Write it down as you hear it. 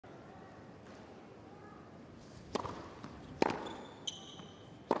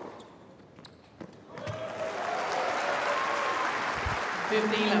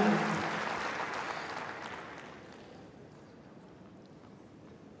15-11.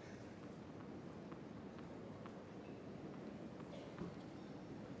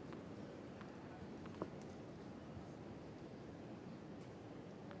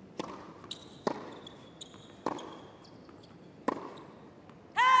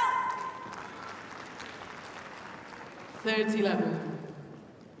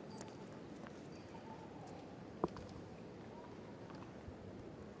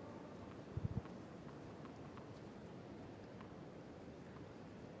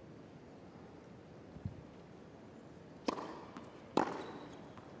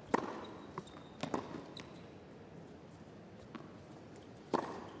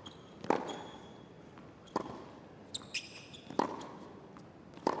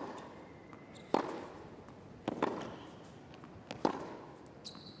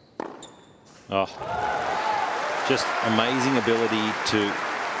 Oh, just amazing ability to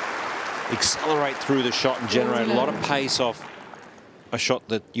accelerate through the shot and generate a lot of pace off a shot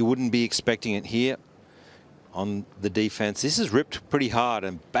that you wouldn't be expecting it here on the defense. This is ripped pretty hard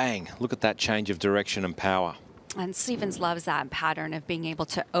and bang, look at that change of direction and power. And Stephens loves that pattern of being able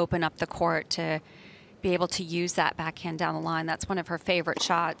to open up the court to be able to use that backhand down the line. That's one of her favorite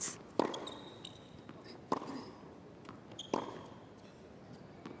shots.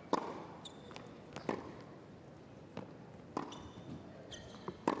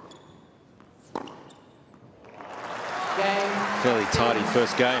 Fairly tidy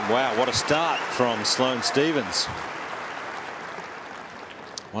first game. Wow, what a start from Sloane Stephens.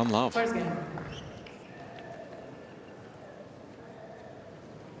 1-love. First game.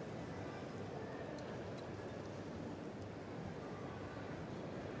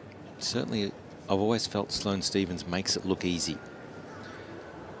 Certainly, I've always felt Sloane Stephens makes it look easy.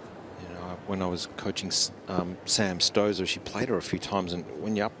 You know, when I was coaching Sam Stosur, she played her a few times, and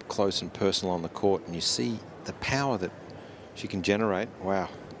when you're up close and personal on the court and you see the power that she can generate, wow,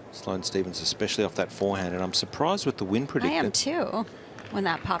 Sloane Stephens, especially off that forehand, and I'm surprised with the win predictor. I am too. When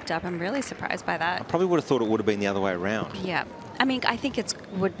that popped up, I'm really surprised by that. I probably would have thought it would have been the other way around. Yeah, I mean, I think it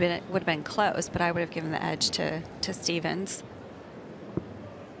would have been close, but I would have given the edge to Stephens.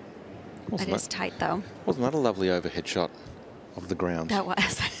 It is tight, though. Wasn't that a lovely overhead shot of the ground? That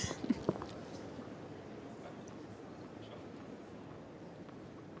was.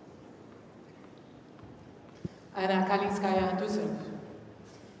 Anna Kalinskaya to serve.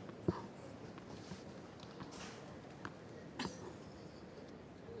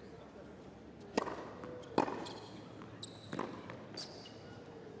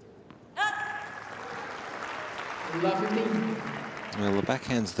 Well, the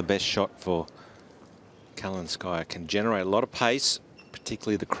backhand's the best shot for Kalinskaya. Can generate a lot of pace,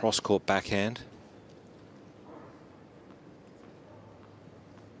 particularly the cross-court backhand.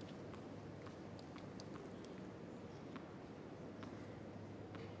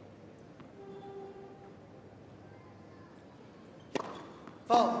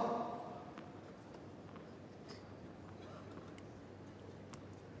 Foul.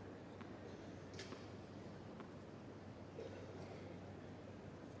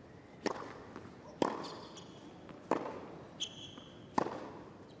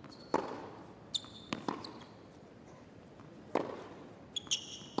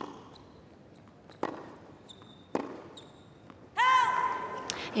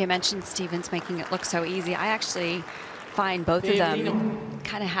 You mentioned Stephens making it look so easy. I actually find both of them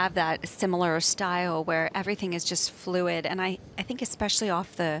kind of have that similar style where everything is just fluid. And I think especially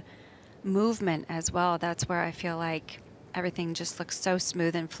off the movement as well, that's where I feel like everything just looks so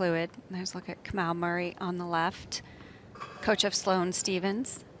smooth and fluid. And there's a look at Kamal Murray on the left, coach of Sloane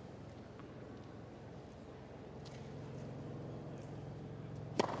Stephens.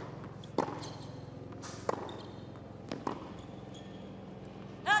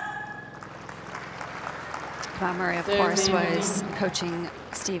 Murray, of course, was coaching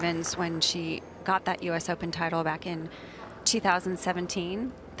Stephens when she got that U.S. Open title back in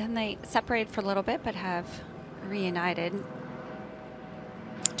 2017. Then they separated for a little bit, but have reunited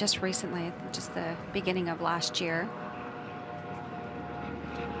just recently, just the beginning of last year.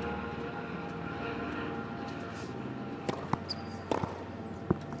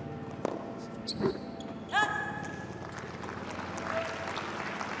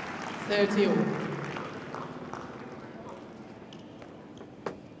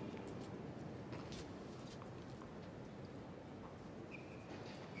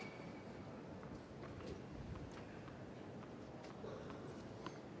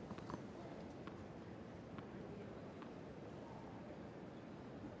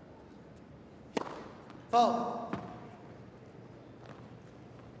 Foul.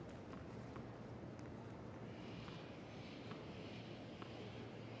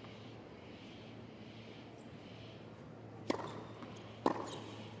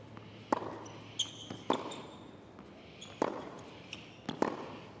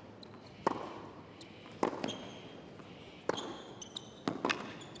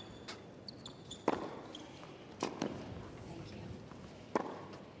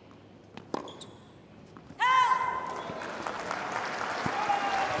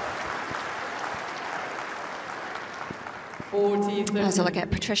 Also look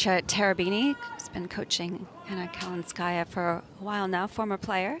at Patricia Terabini, who's been coaching Anna Kalinskaya for a while now, former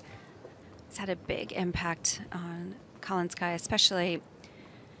player. It's had a big impact on Kalinskaya, especially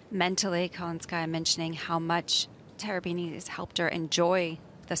mentally. Kalinskaya mentioning how much Terabini has helped her enjoy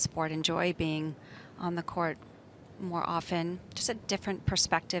the sport, enjoy being on the court more often. Just a different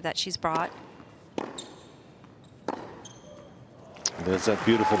perspective that she's brought. There's that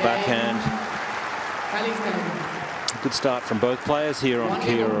beautiful backhand. Good start from both players here on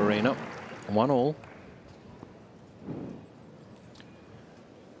Kia Arena. 1-1.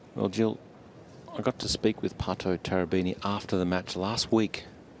 Well, Jill, I got to speak with Pato Terabini after the match last week.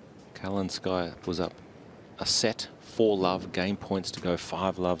 Kalinskaya was up a set, 4-love, game points to go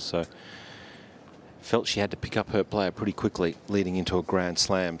 5-love, so felt she had to pick up her player pretty quickly leading into a Grand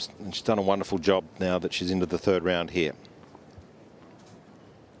Slam. And she's done a wonderful job now that she's into the third round here.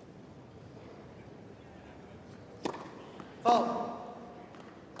 Fault.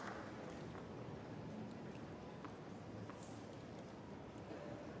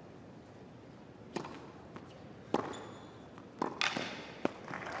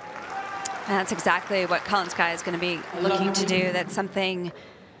 And that's exactly what Kalinskaya is going to be looking to do. That's something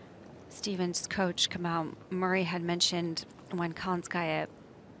Stephens' coach, Kamal Murray, had mentioned when Kalinskaya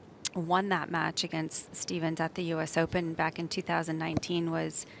won that match against Stephens at the U.S. Open back in 2019,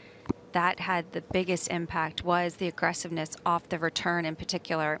 was that had the biggest impact was the aggressiveness off the return in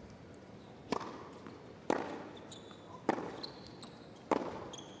particular.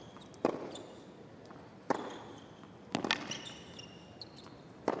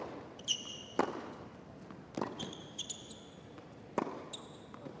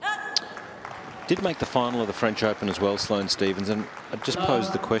 Did make the final of the French Open as well, Sloane Stephens, and I just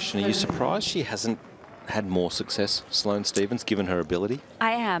posed the question, are you surprised she hasn't had more success, Sloane Stephens, given her ability?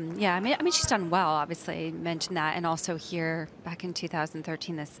 I am, yeah. I mean, she's done well, obviously, mentioned that, and also here back in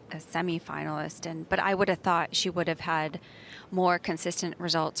 2013 as a semi-finalist. But I would have thought she would have had more consistent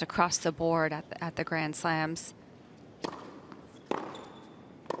results across the board at the Grand Slams.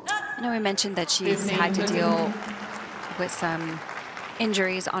 I know we mentioned that she's had to deal with some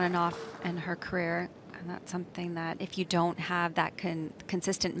injuries on and off in her career. And that's something that if you don't have that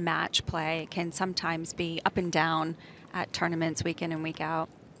consistent match play, it can sometimes be up and down at tournaments week in and week out.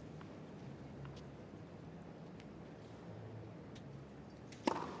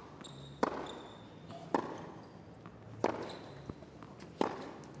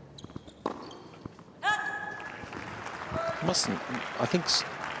 I think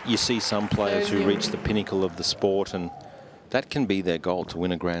you see some players who reach the pinnacle of the sport and that can be their goal, to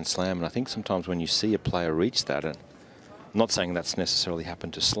win a Grand Slam. And I think sometimes when you see a player reach that, and I'm not saying that's necessarily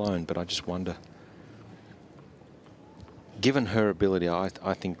happened to Sloane, but I just wonder, given her ability, I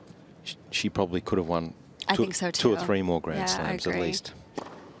think she probably could have won I think so too. 2 or 3 more Grand Slams at least.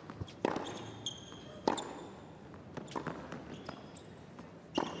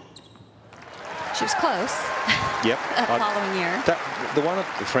 She was close. Yep. Following year. The one at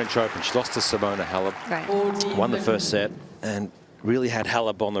the French Open, she lost to Simona Halep. Right. Won the first set and really had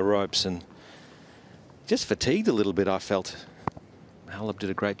Halep on the ropes and just fatigued a little bit, I felt. Halep did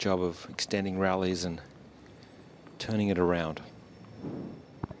a great job of extending rallies and turning it around.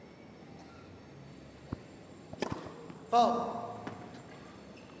 Fault.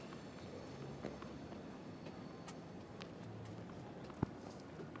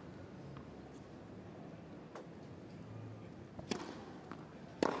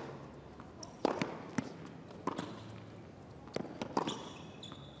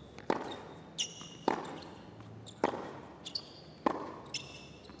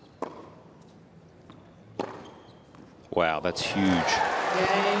 Wow, that's huge.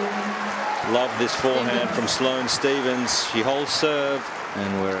 Love this forehand from Sloane Stephens. She holds serve,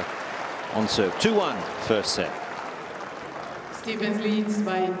 and we're on serve. 2-1, first set. Stephens leads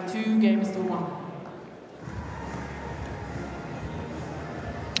by 2 games to 1.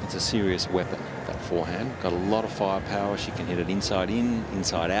 It's a serious weapon, that forehand. Got a lot of firepower. She can hit it inside in,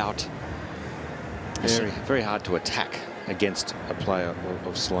 inside out. Very hard to attack against a player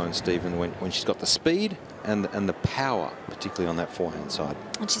of Sloane Stephens when she's got the speed and the power, particularly on that forehand side.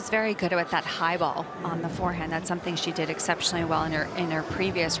 And she's very good with that high ball on the forehand. That's something she did exceptionally well in her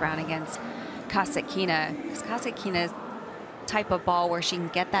previous round against Kasatkina. Kasatkina's type of ball where she can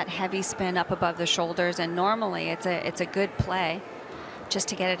get that heavy spin up above the shoulders, and normally it's a good play just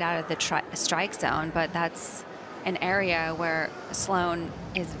to get it out of the strike zone, but that's an area where Sloane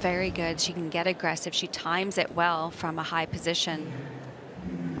is very good. She can get aggressive. She times it well from a high position.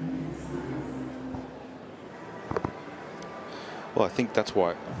 Well, I think that's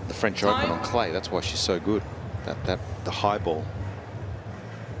why the French Open on clay, that's why she's so good. the high ball.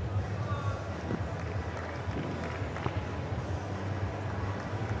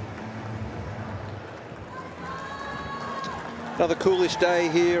 Another coolish day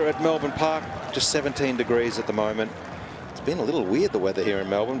here at Melbourne Park, just 17 degrees at the moment. It's been a little weird, the weather here in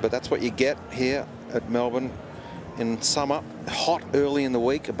Melbourne, but that's what you get here at Melbourne in summer. Hot early in the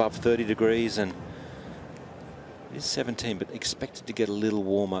week, above 30 degrees, and it is 17, but expected to get a little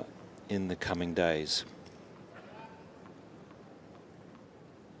warmer in the coming days.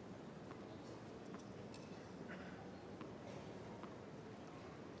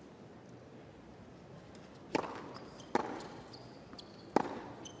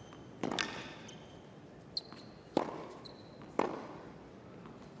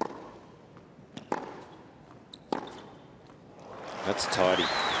 That's tidy.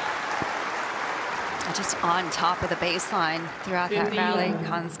 Just on top of the baseline throughout that rally,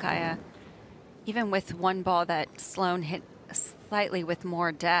 Kalinskaya. Even with one ball that Sloane hit slightly with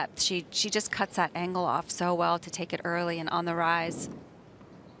more depth, she just cuts that angle off so well to take it early and on the rise.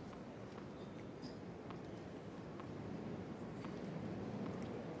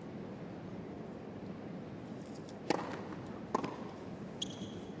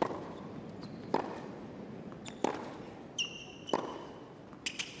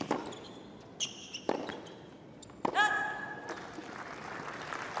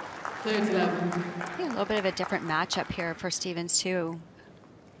 A little bit of a different matchup here for Stephens too,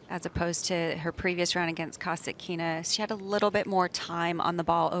 as opposed to her previous round against Kasatkina. She had a little bit more time on the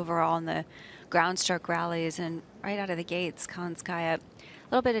ball overall in the ground stroke rallies, and right out of the gates, Kalinskaya, a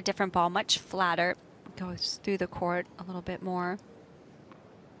little bit of different ball, much flatter, goes through the court a little bit more.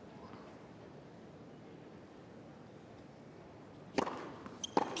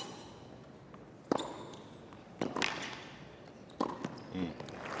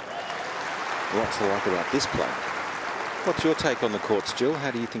 Lots to like about this play. What's your take on the courts, Jill?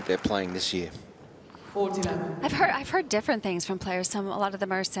 How do you think they're playing this year? I've heard different things from players. A lot of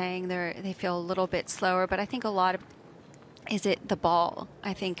them are saying they feel a little bit slower, but I think a lot of is it the ball.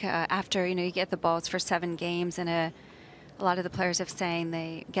 I think after you get the balls for 7 games, and a lot of the players have saying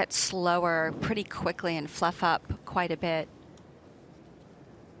they get slower pretty quickly and fluff up quite a bit,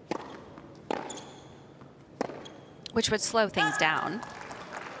 which would slow things down.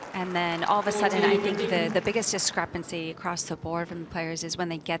 And then all of a sudden, I think the biggest discrepancy across the board from the players is when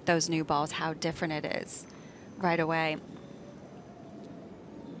they get those new balls, how different it is right away.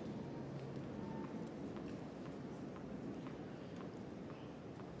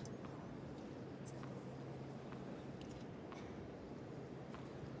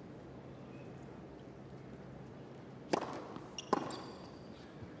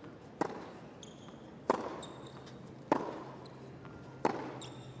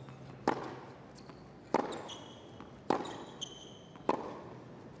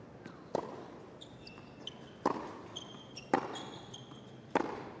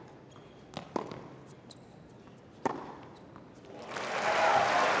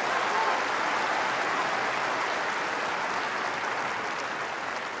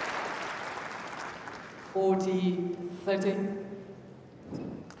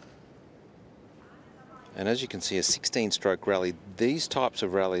 And as you can see, a 16-stroke rally, these types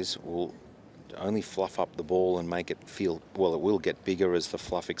of rallies will only fluff up the ball and make it feel, well, it will get bigger as the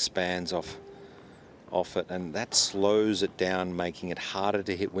fluff expands off it, and that slows it down, making it harder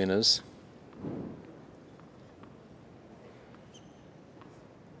to hit winners.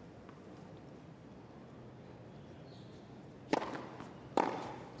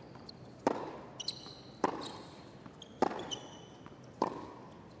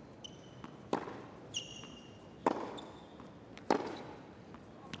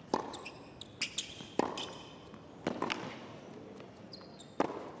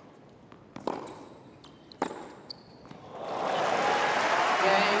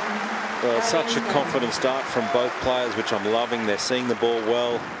 Well, such a confident start from both players, which I'm loving. They're seeing the ball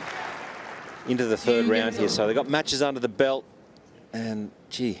well into the 3rd round here. So they've got matches under the belt. And,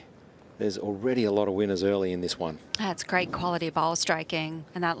 gee, there's already a lot of winners early in this one. That's great quality ball striking.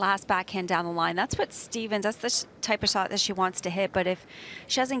 And that last backhand down the line, that's what Stephens, that's the type of shot that she wants to hit. But if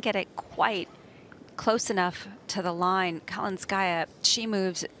she doesn't get it quite close enough to the line, Kalinskaya, she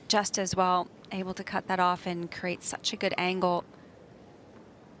moves just as well, able to cut that off and create such a good angle.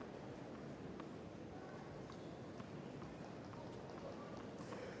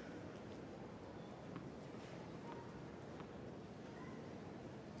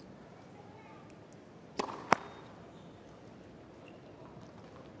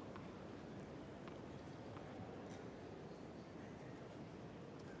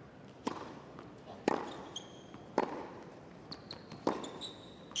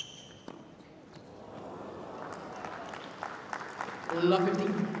 Love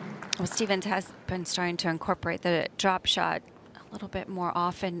 15. Well, Stephens has been starting to incorporate the drop shot a little bit more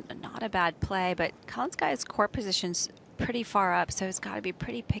often. Not a bad play, but Kalinskaya's court position's pretty far up, so it's got to be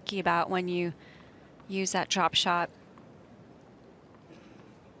pretty picky about when you use that drop shot.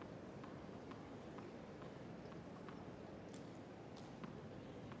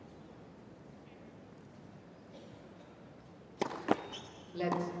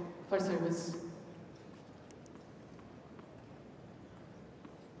 Let for service.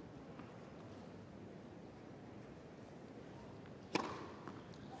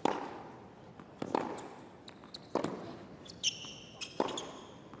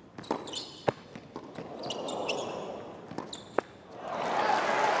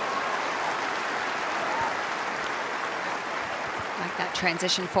 Like that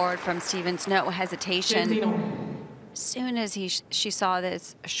transition forward from Stephens, no hesitation. 15. As soon as she saw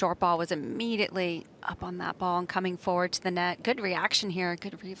this short ball, was immediately up on that ball and coming forward to the net. Good reaction here,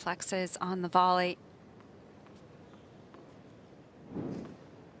 good reflexes on the volley.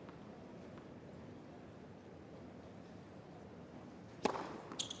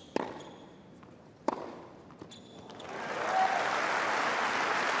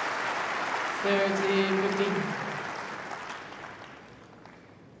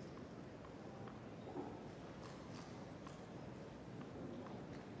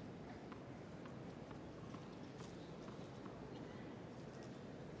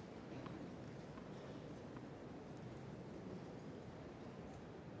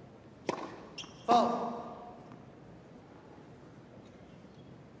 Foul.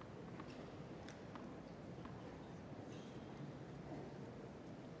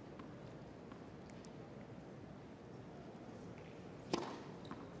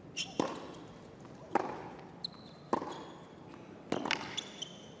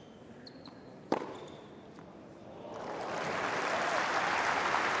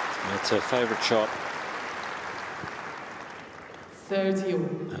 It's her favourite shot.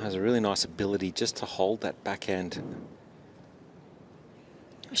 30. Has a really nice ability just to hold that backhand.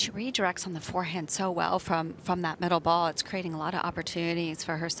 She redirects on the forehand so well from that middle ball. It's creating a lot of opportunities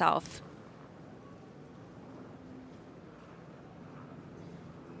for herself.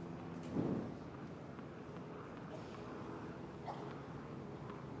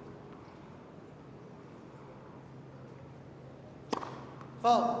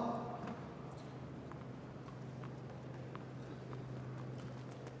 Foul.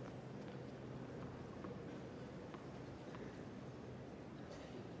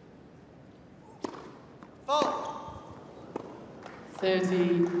 Foul.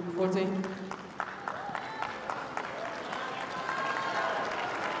 30, 14.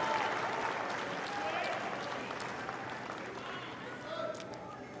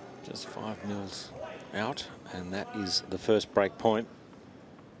 Just 5 mils out, and that is the first break point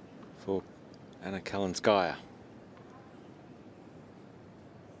for Anna Kalinskaya.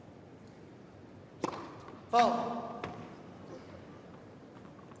 Foul.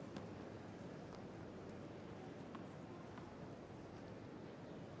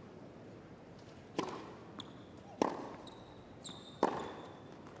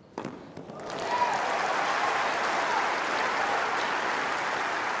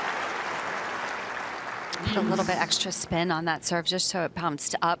 Put a little bit extra spin on that serve just so it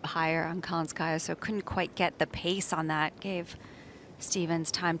bounced up higher on Kalinskaya, so couldn't quite get the pace on that. Gave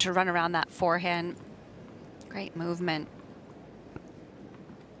Stephens time to run around that forehand. Great movement.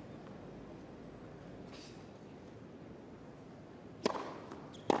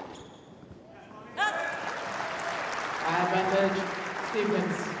 Advantage,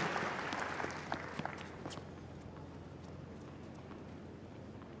 Stephens.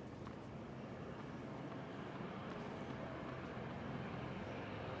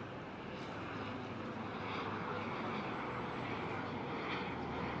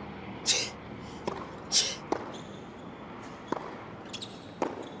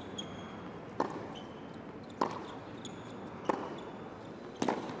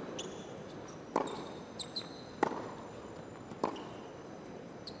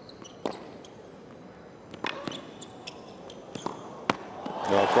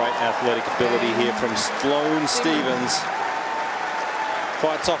 Well, great athletic ability here from Sloane Stephens.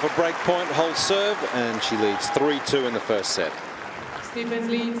 Fights off a break point, holds serve, and she leads 3-2 in the first set. Stephens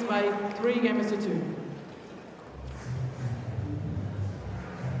leads by 3 games to 2.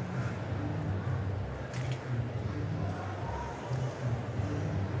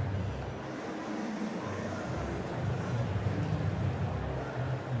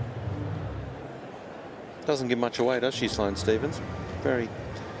 Doesn't give much away, does she, Sloane Stephens? Very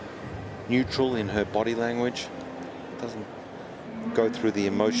neutral in her body language. Doesn't go through the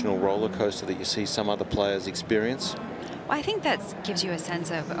emotional roller coaster that you see some other players experience? Well, I think that gives you a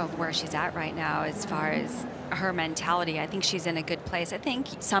sense of where she's at right now as far as her mentality. I think she's in a good place. I think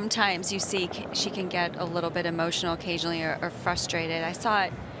sometimes you see she can get a little bit emotional occasionally or frustrated. I saw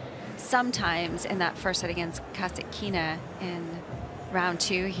it sometimes in that first set against Kasatkina in round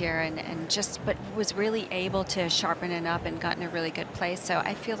 2 here, but was really able to sharpen it up and got in a really good place. So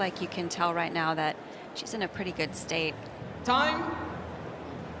I feel like you can tell right now that she's in a pretty good state. Time.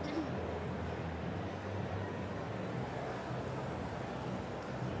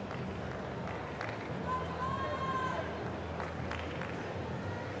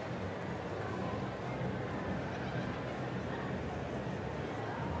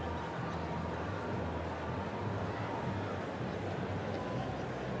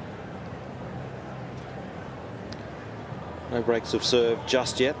 No breaks of serve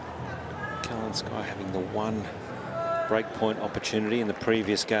just yet. Kalinskaya having the one breakpoint opportunity in the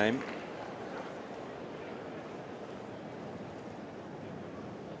previous game.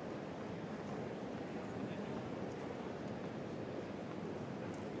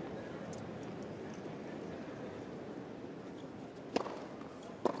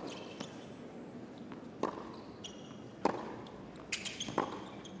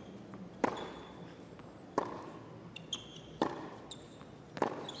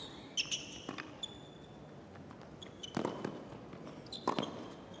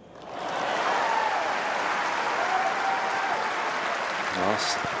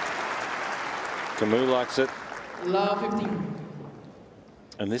 Nice. Camus likes it. Love 15.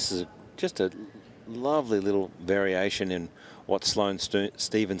 And this is just a lovely little variation in what Sloane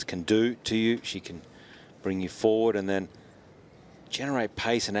Stephens can do to you. She can bring you forward and then generate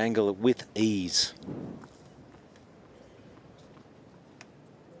pace and angle with ease.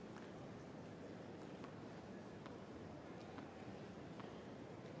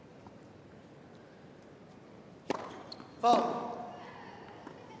 Foul.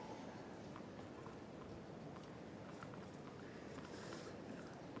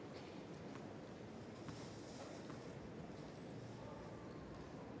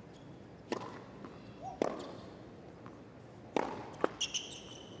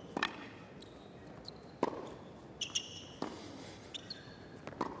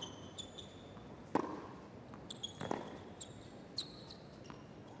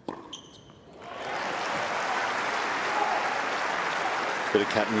 Bit of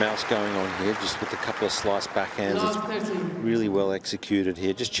cat and mouse going on here, just with a couple of slice backhands. It's really well executed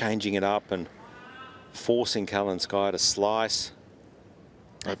here, just changing it up and forcing Kalinskaya to slice.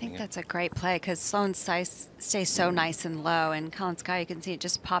 I think that's a great play because Sloane stays so nice and low, and Kalinskaya, you can see it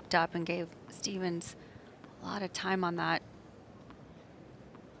just popped up and gave Stephens a lot of time on that.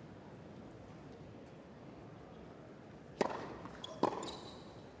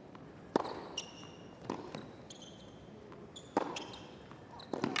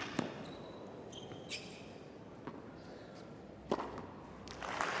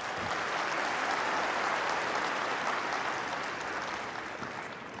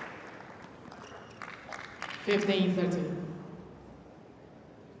 Fifteen, 13.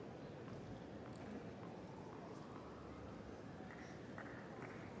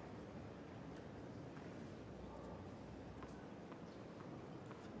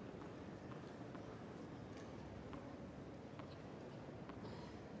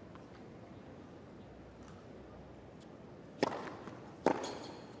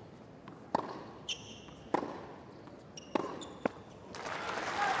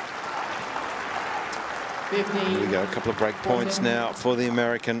 Here we go, a couple of break points now for the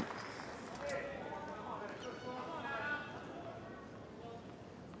American.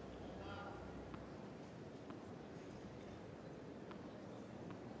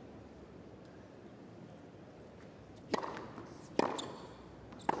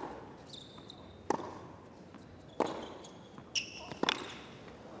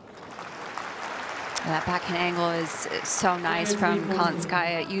 That backhand angle is so nice from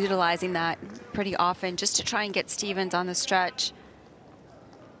Kalinskaya, utilizing that pretty often just to try and get Stephens on the stretch.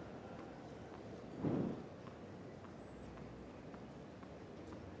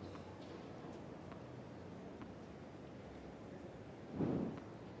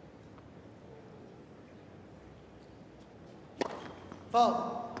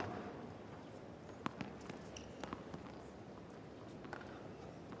 Foul.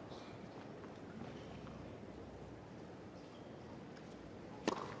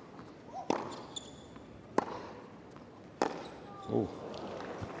 Ooh.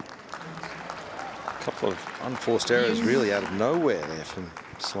 A couple of unforced errors really out of nowhere there from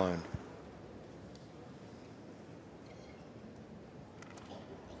Sloane.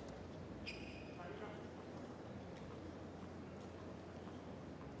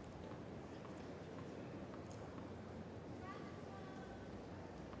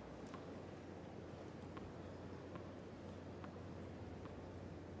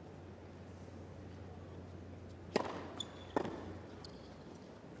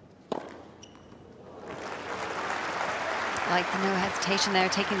 Like the no hesitation there,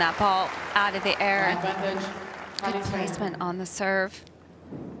 taking that ball out of the air. Advantage. Good placement on the serve.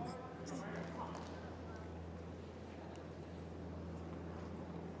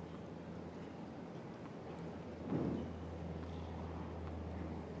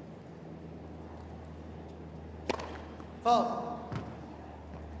 Fault.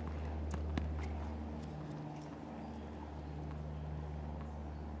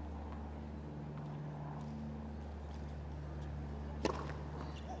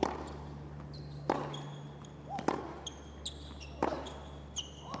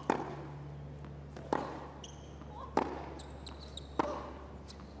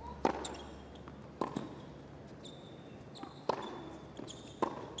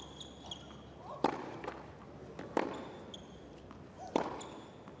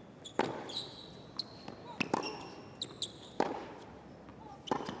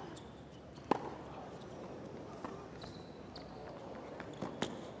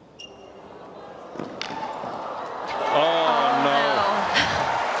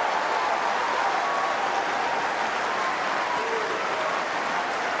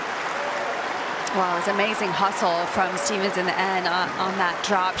 Wow, it was amazing hustle from Stephens in the end on that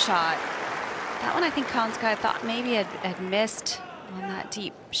drop shot. That one I think Kalinskaya thought maybe had missed on that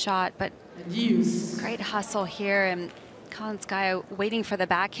deep shot, but great hustle here. And Kalinskaya waiting for the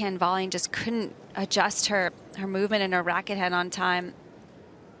backhand volley and just couldn't adjust her movement and her racket head on time.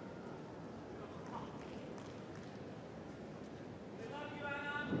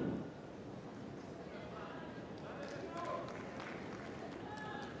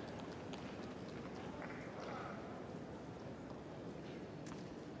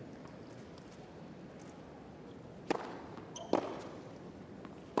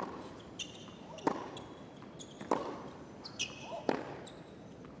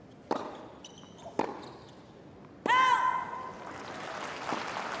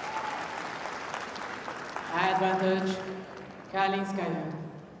 Advantage. Kalinskaya.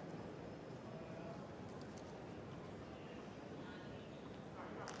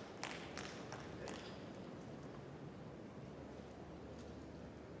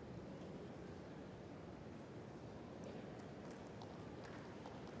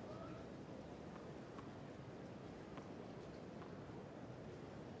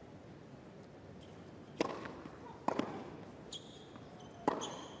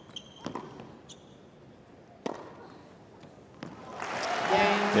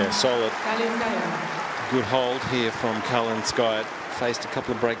 Yeah, solid. Good hold here from Kalinskaya. Faced a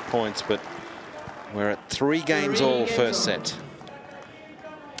couple of break points, but we're at 3 games all first set.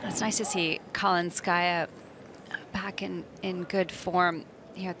 It's nice to see Kalinskaya back in good form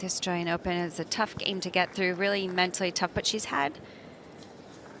here at the Australian Open. It's a tough game to get through, really mentally tough, but she's had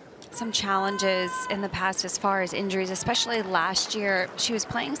some challenges in the past as far as injuries, especially last year. She was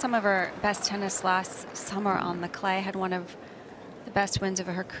playing some of her best tennis last summer on the clay, had one of the best wins of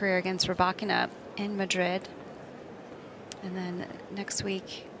her career against Rybakina in Madrid. And then next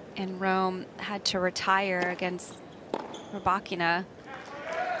week in Rome, had to retire against Rybakina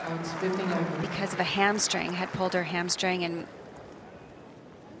because of a hamstring, had pulled her hamstring. And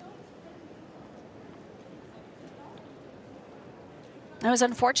it was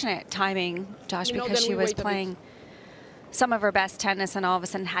unfortunate timing, Josh, because she was playing some of her best tennis and all of a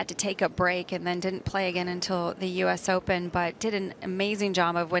sudden had to take a break and then didn't play again until the US Open, but did an amazing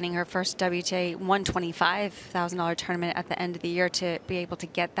job of winning her first WTA $125,000 tournament at the end of the year to be able to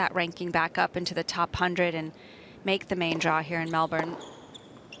get that ranking back up into the top 100 and make the main draw here in Melbourne.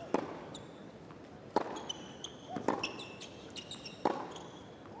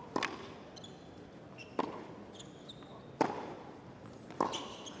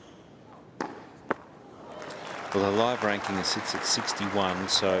 Well, the live ranking sits at 61,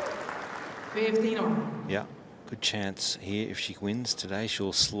 so 15 on. Yeah, good chance here. If she wins today,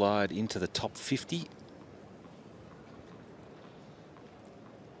 she'll slide into the top 50.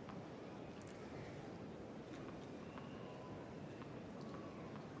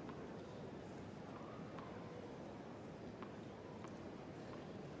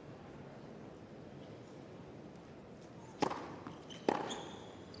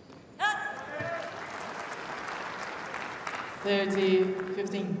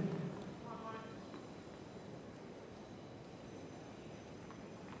 $30-15.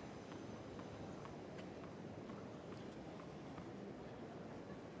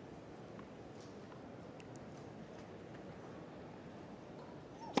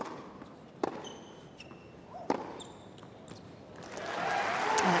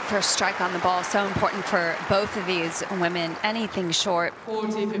 That first strike on the ball, so important for both of these women. Anything short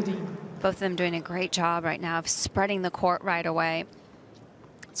 40-15. Both of them doing a great job right now of spreading the court right away.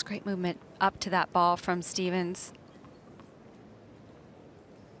 It's great movement up to that ball from Stephens.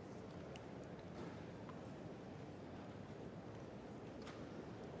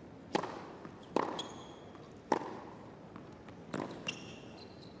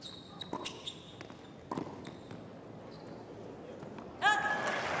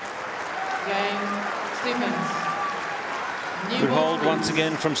 Good hold once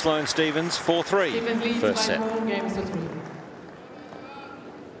again from Sloane Stephens. 4-3 first set.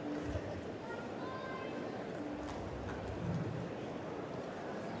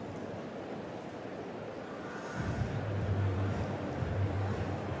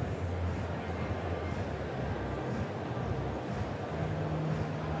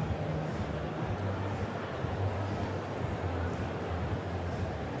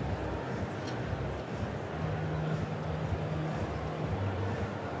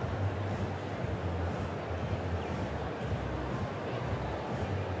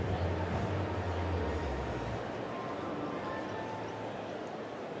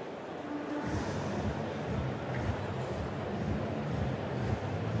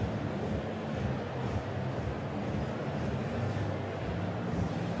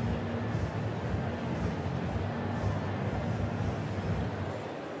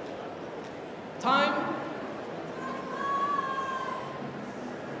 Time.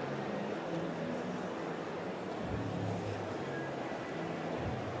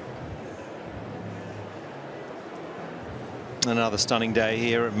 Another stunning day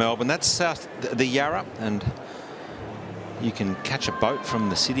here at Melbourne. That's south the Yarra, and you can catch a boat from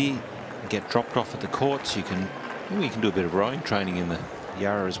the city, get dropped off at the courts. You can do a bit of rowing training in the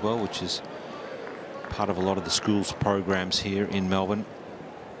Yarra as well, which is part of a lot of the schools programs here in Melbourne.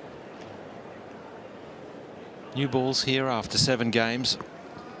 New balls here after 7 games.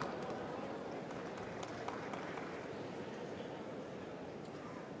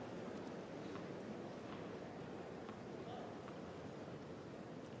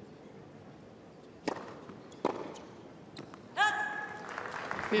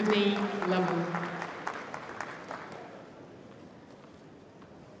 Level.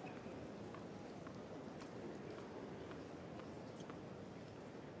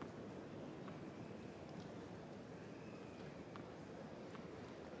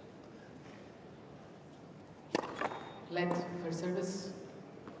 Let for service.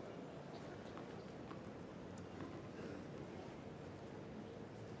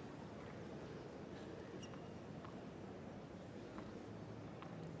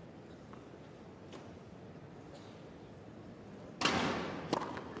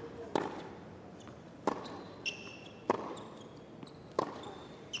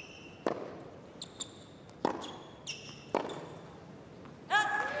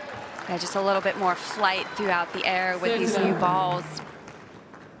 Yeah, just a little bit more flight throughout the air with these new balls.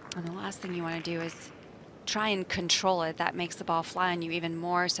 And the last thing you want to do is try and control it. That makes the ball fly on you even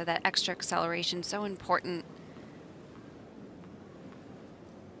more, so that extra acceleration is so important.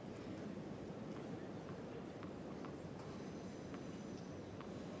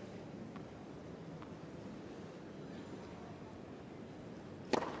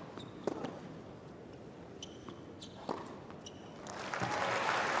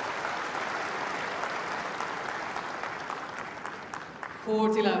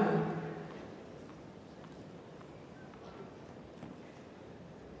 Level.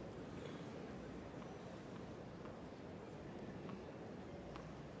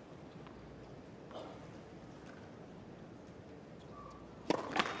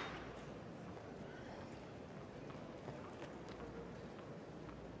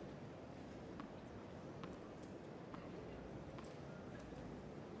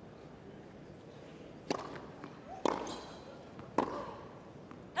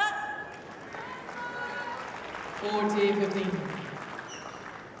 40-15.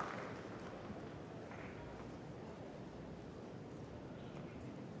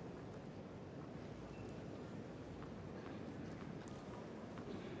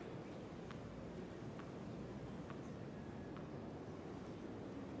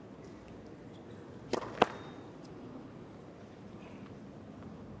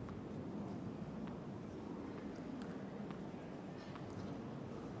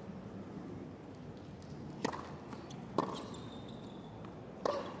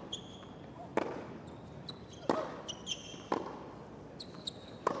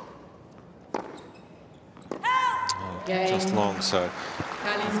 Just long, so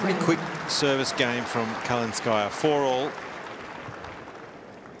pretty quick service game from Kalinskaya. 4-all.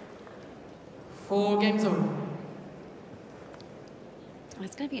 4 games over.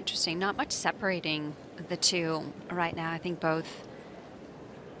 It's going to be interesting. Not much separating the two right now. I think both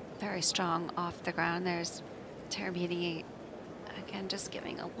very strong off the ground. There's Terabini, again, just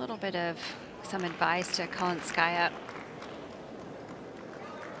giving a little bit of some advice to Kalinskaya.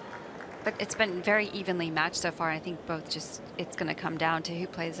 But it's been very evenly matched so far. I think both just, it's going to come down to who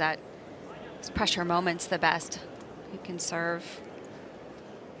plays that pressure moments the best, who can serve.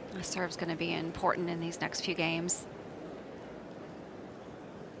 The serve's going to be important in these next few games.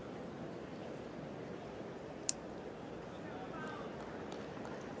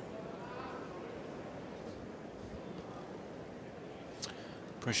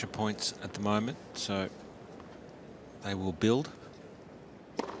 Pressure points at the moment, so they will build.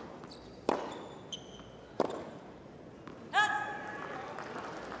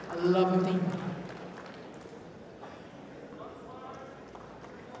 Lovely.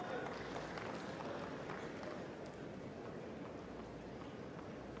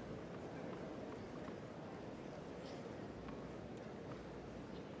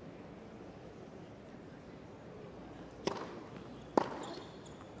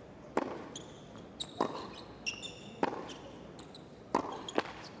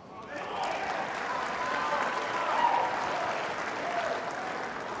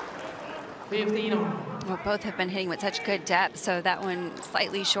 Well, both have been hitting with such good depth, so that one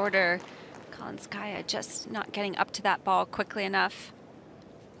slightly shorter. Kalinskaya just not getting up to that ball quickly enough.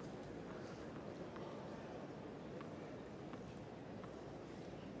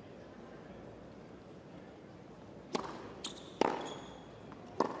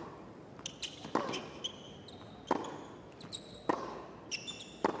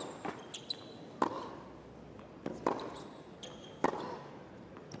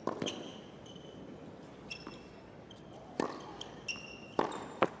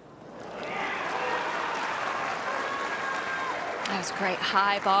 Great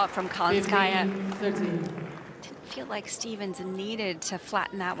high ball from Kalinskaya. Didn't feel like Stephens needed to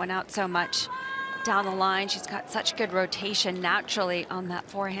flatten that one out so much down the line. She's got such good rotation naturally on that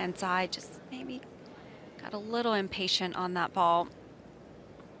forehand side. Just maybe got a little impatient on that ball.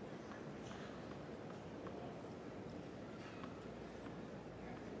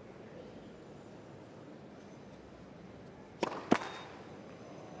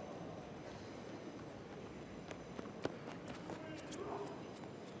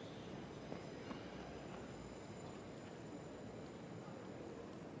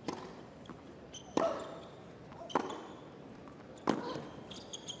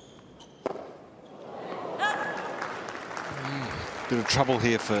 Bit of trouble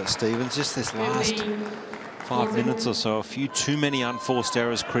here for Stephens. Just this last 5 minutes or so, a few too many unforced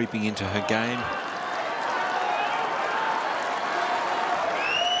errors creeping into her game.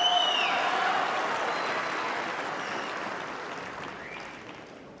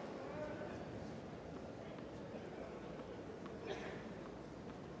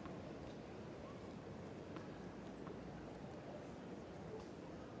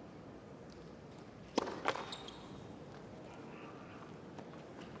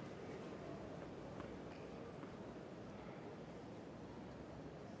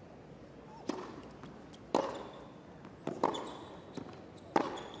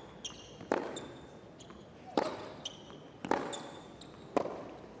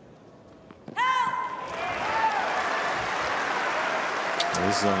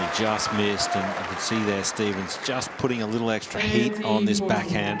 This is only just missed, and you can see there Stephens just putting a little extra heat on this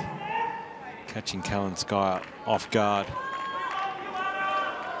backhand, catching Kalinskaya off guard.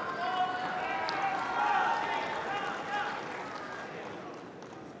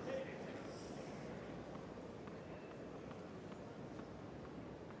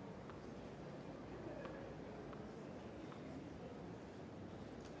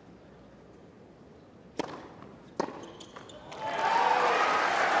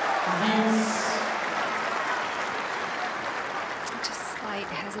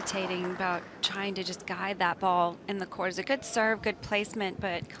 About trying to just guide that ball in the court. It's a good serve, good placement,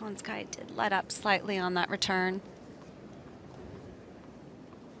 but Kalinskaya did let up slightly on that return.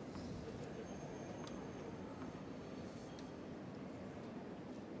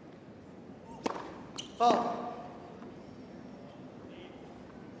 Ball.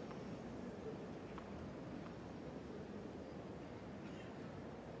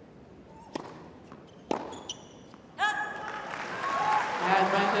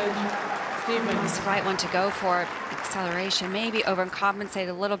 It's the right one to go for. Acceleration, maybe overcompensate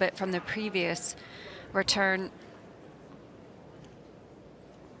a little bit from the previous return.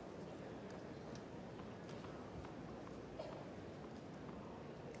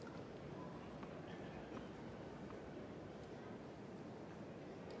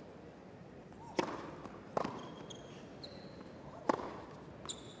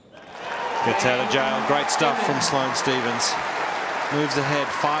 Gets out of jail. Great stuff from Sloane Stephens. Moves ahead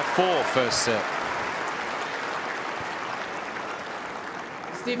 5-4 first set.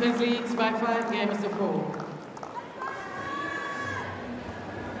 Stephens leads by 5 games to 4.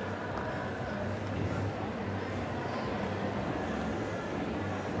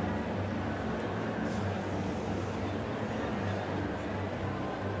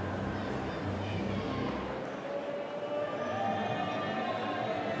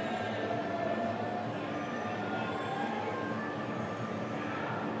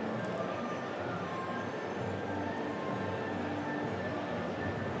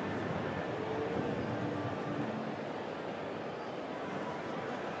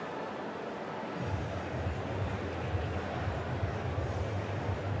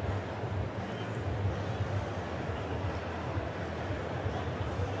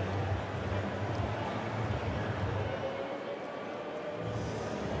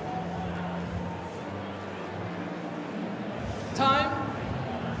 Time.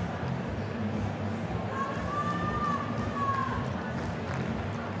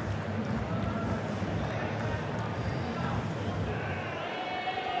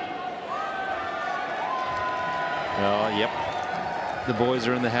 Oh, yep. The boys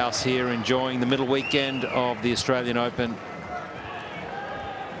are in the house here enjoying the middle weekend of the Australian Open.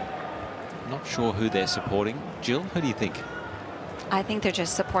 Not sure who they're supporting. Jill, who do you think? I think they're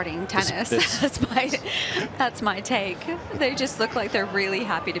just supporting tennis. That's my take. They just look like they're really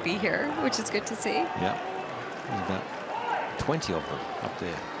happy to be here, which is good to see. Yeah. There's about 20 of them up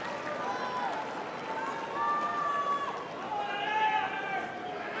there.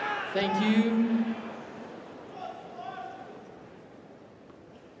 Thank you.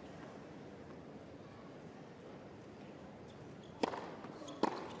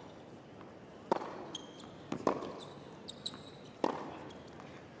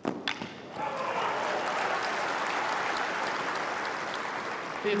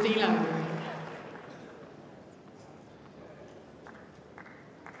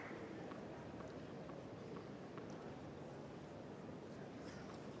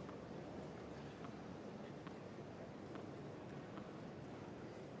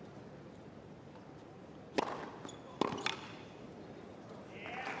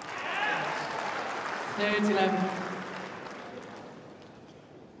 There it's 11.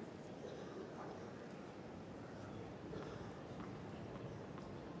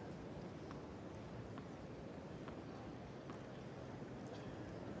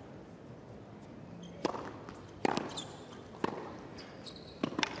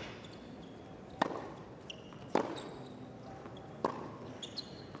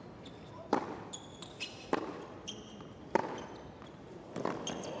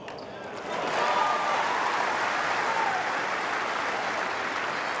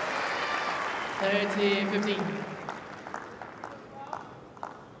 Thirty, 15.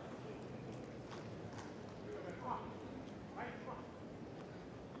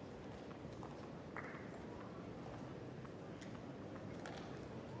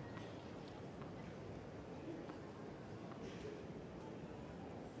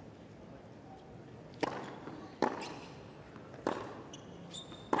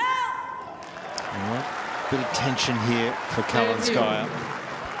 Bit of tension here for Kalinskaya.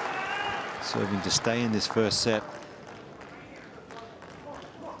 Serving to stay in this first set.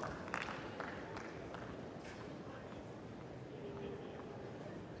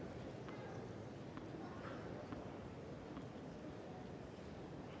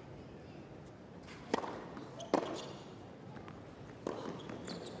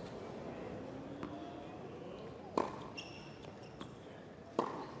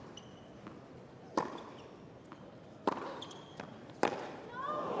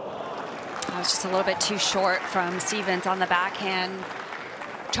 Was just a little bit too short from Stephens on the backhand.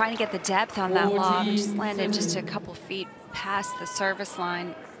 Trying to get the depth on that lob. Just landed just a couple feet past the service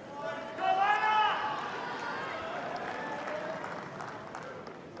line.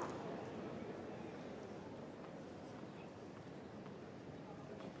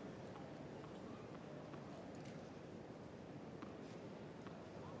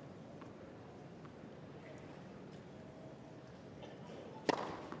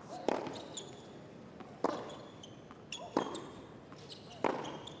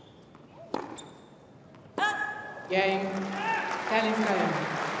 Cain, Kalinskaya.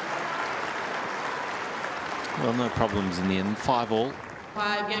 Well, no problems in the end. 5-all.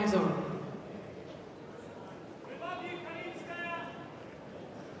 5 games over.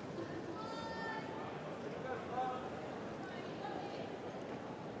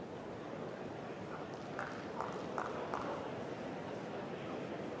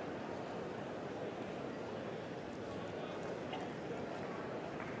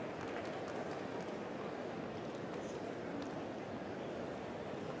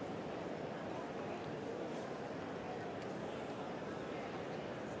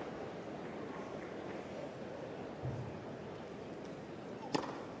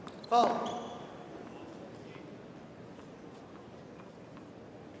 Fault.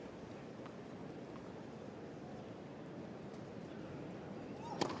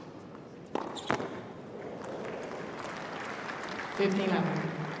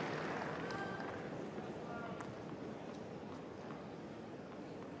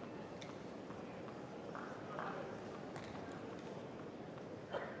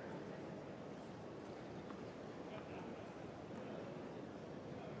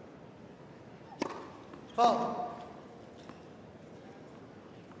 Fault.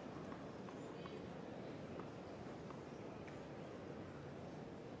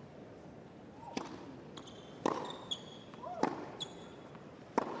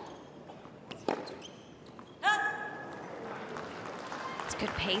 It's good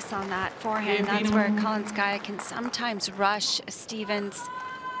pace on that forehand. That's where Kalinskaya can sometimes rush Stephens.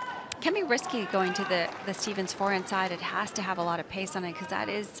 Can be risky going to the Stephens forehand side. It has to have a lot of pace on it because that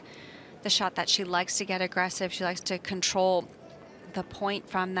is the shot that she likes to get aggressive. She likes to control the point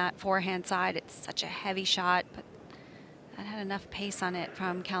from that forehand side. It's such a heavy shot, but that had enough pace on it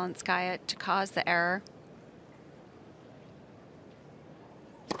from Kalinskaya to cause the error.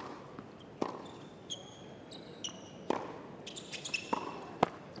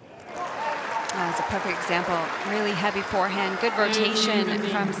 That's a perfect example. Really heavy forehand, good rotation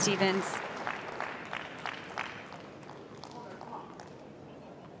from Stephens.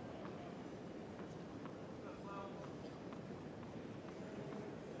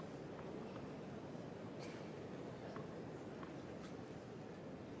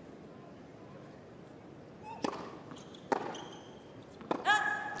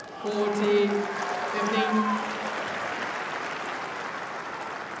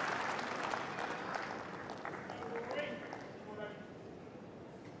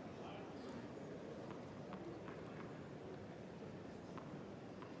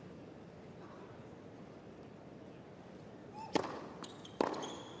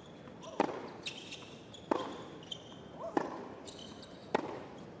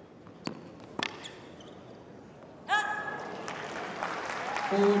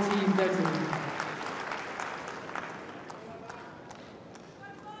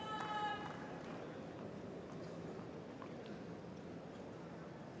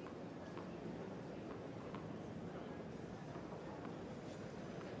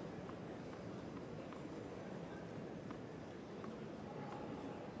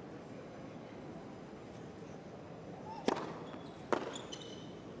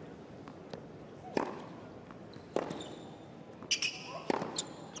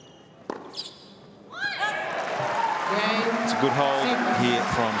 It's a good hold here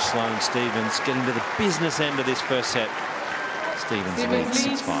from Sloane Stephens, getting to the business end of this first set. Stephens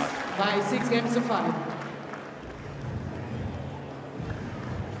leads 6-5. By 6 games to 5.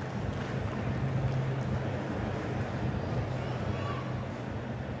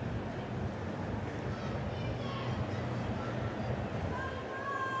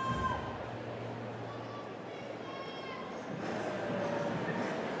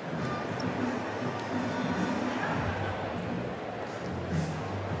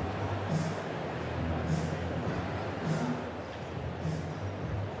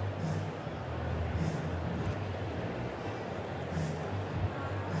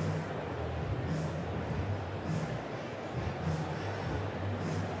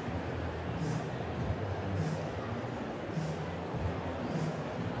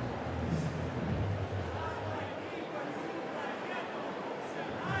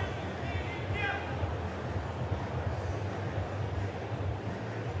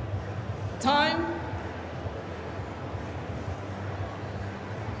 Time.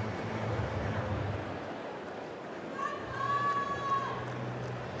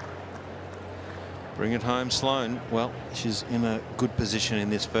 Bring it home, Sloane. Well, she's in a good position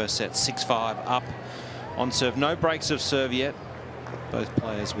in this first set. 6-5 up on serve. No breaks of serve yet. Both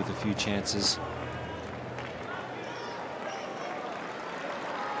players with a few chances.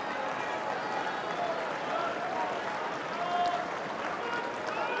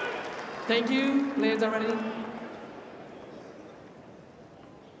 Thank you. Players are ready. Good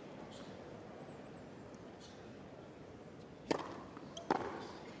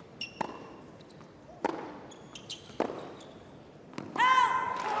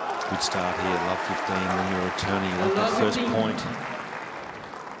start here. Love 15 when you're returning. You want that first point.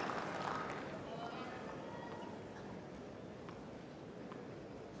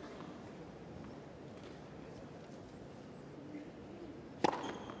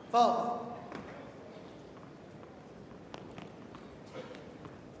 Fault.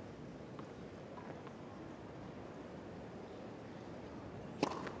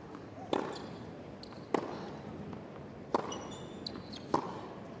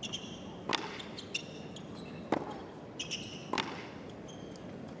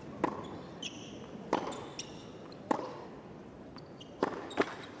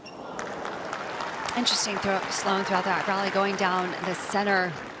 Interesting Sloane throughout that rally, going down the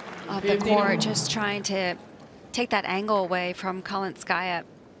center of the court, just trying to take that angle away from Kalinskaya,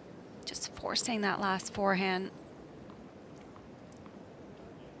 just forcing that last forehand.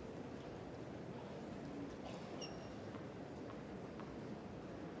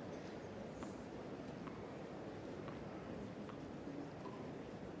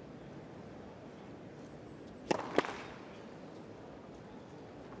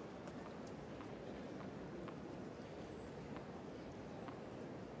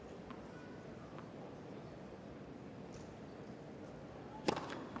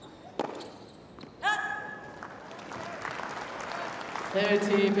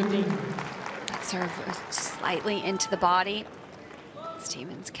 That serve was slightly into the body.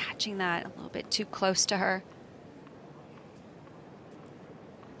 Stephens catching that a little bit too close to her.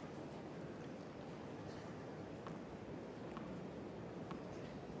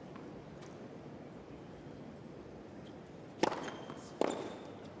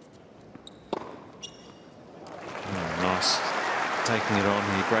 Oh, nice. Taking it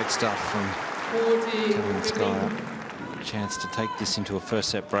on here. Great stuff from Kalinskaya. Chance to take this into a first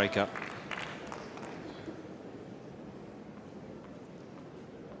set breakup.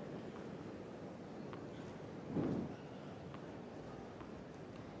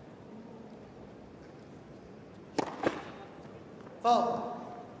 Fault.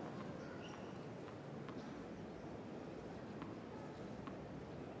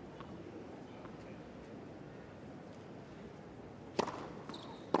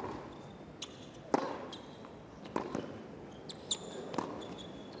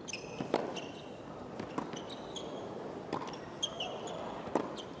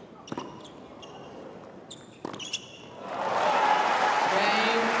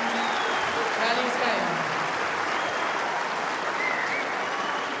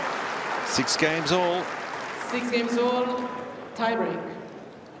 Six games all. 6 games all. Tiebreak.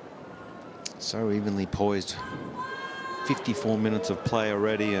 So evenly poised. 54 minutes of play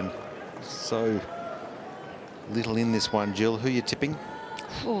already, and so little in this one. Jill, who are you tipping?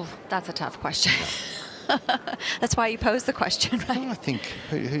 Ooh, that's a tough question. That's why you posed the question, right? I think,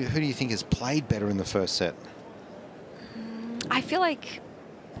 who do you think has played better in the first set? I feel like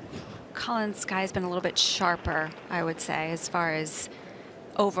Kalinskaya has been a little bit sharper, I would say, as far as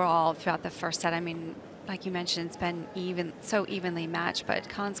overall throughout the first set. I mean, like you mentioned, it's been so evenly matched, but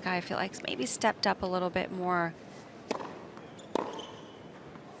Kalinskaya, I feel like, maybe stepped up a little bit more.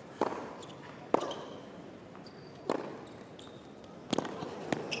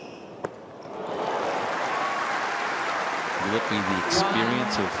 Will it be the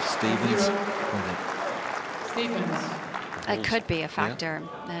experience of Stephens? It could be a factor.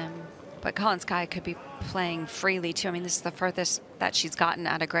 Yeah. But Kalinskaya could be playing freely, too. I mean, this is the furthest that she's gotten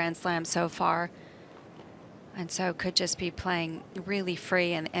at a Grand Slam so far. And so could just be playing really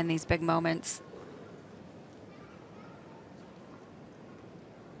free in these big moments.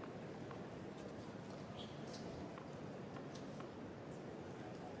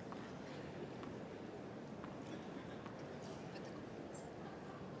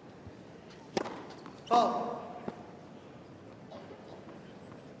 Fault.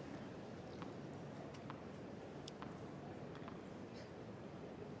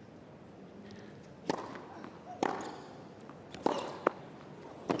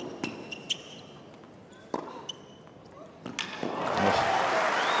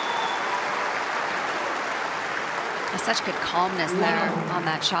 Such good calmness there on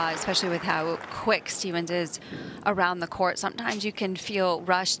that shot, especially with how quick Stephens is around the court. Sometimes you can feel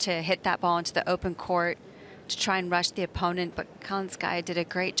rushed to hit that ball into the open court to try and rush the opponent, but Kalinskaya did a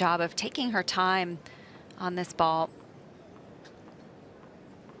great job of taking her time on this ball.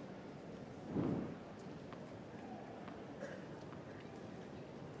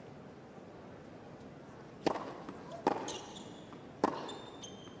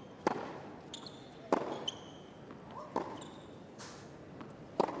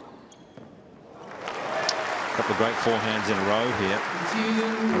 Couple of great forehands in a row here.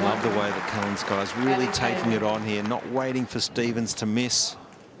 I love the way that Kalinskaya's really taking it on here, not waiting for Stephens to miss.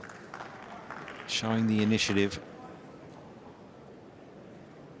 Showing the initiative.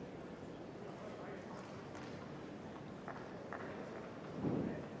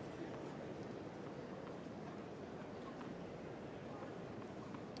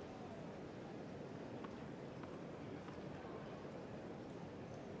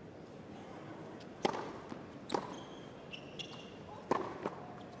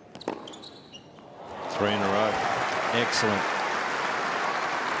 Three in a row. Excellent.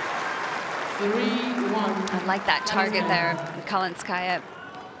 3-1. I like that target there. Kalinskaya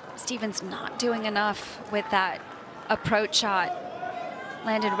Stephens not doing enough with that approach shot.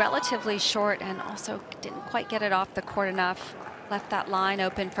 Landed relatively short and also didn't quite get it off the court enough. Left that line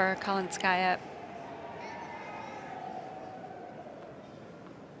open for Kalinskaya.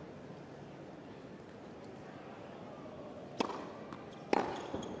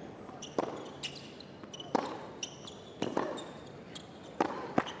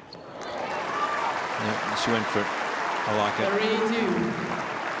 Yeah, she went for it. I like it. 3-2.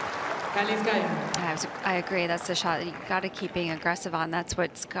 Kalinskaya. I agree. That's the shot that you got to keep being aggressive on. That's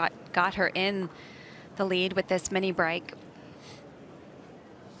what's got her in the lead with this mini break.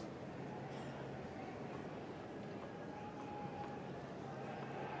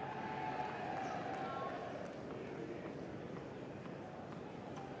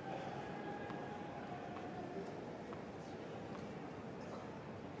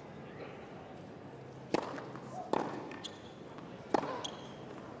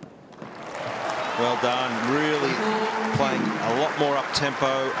 Well done. Really playing a lot more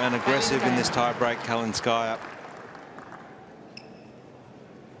up-tempo and aggressive in this tie-break, Kalinskaya.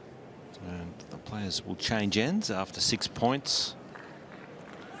 And the players will change ends after 6 points.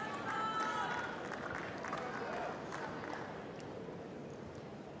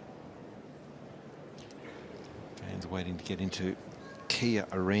 Fans waiting to get into Kia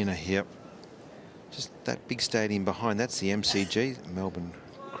Arena here. Just that big stadium behind, that's the MCG, Melbourne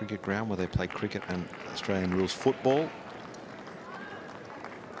cricket ground, where they play cricket and Australian rules football.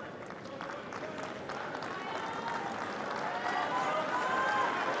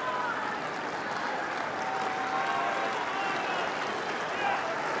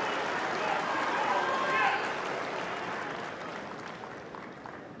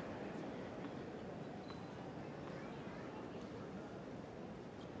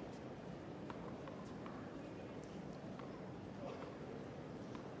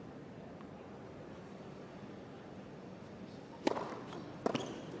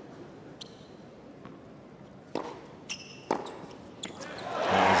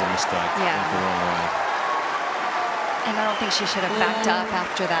 And I don't think she should have backed up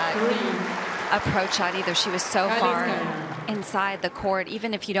after that approach shot either. She was so far inside the court.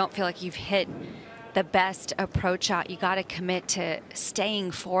 Even if you don't feel like you've hit the best approach shot, you got to commit to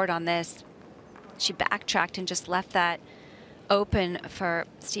staying forward on this. She backtracked and just left that open for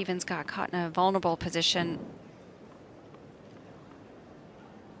Stephens. Got caught in a vulnerable position.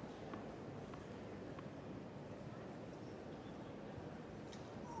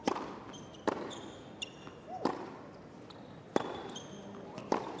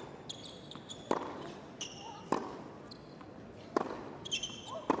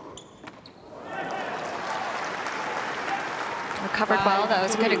 Recovered well, though. It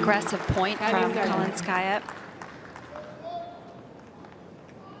was a good aggressive point from Kalinskaya.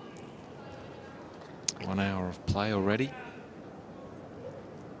 1 hour of play already.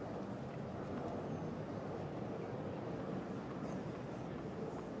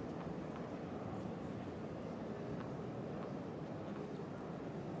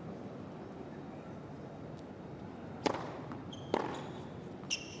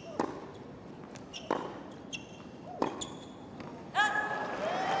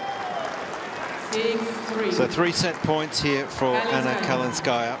 So 3 set points here for Anna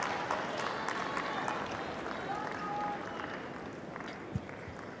Kalinskaya.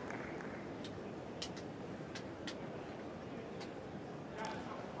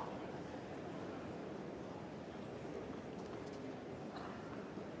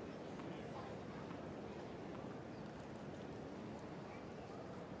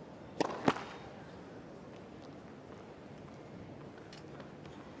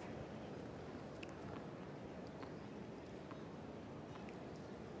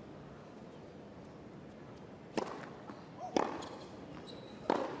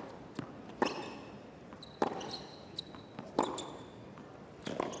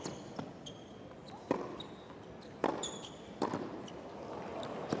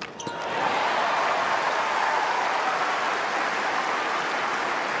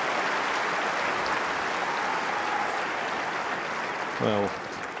 Well,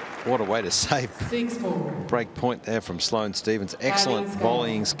 what a way to save break point there from Sloane Stephens. Excellent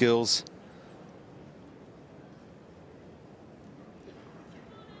volleying skills.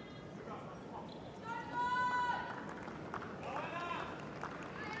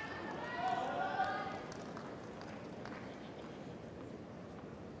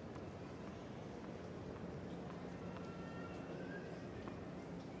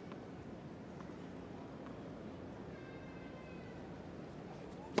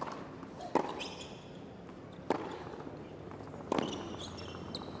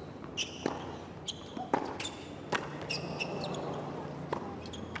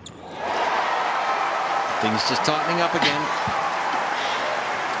 She's just tightening up again.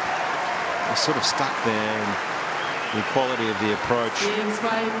 Was sort of stuck there, and the quality of the approach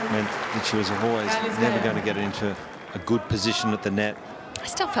meant that she was always never going to get into a good position at the net. I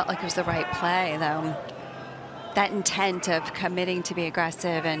still felt like it was the right play, though. That intent of committing to be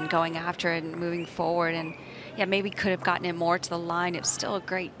aggressive and going after it and moving forward, and yeah, maybe could have gotten it more to the line. It's still a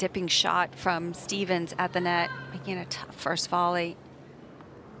great dipping shot from Stephens at the net, making a tough first volley.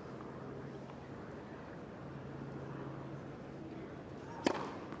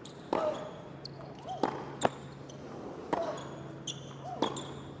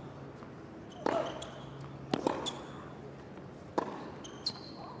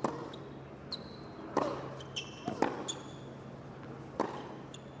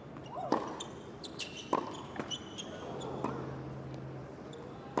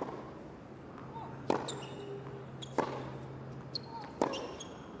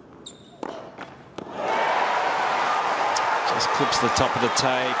 Clips the top of the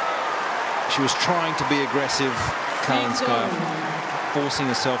tape. She was trying to be aggressive, Kalinskaya, forcing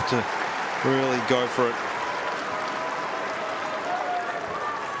herself to really go for it.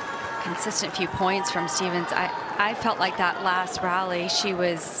 Consistent few points from Stephens. I felt like that last rally, she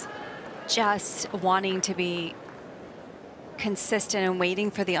was just wanting to be consistent and waiting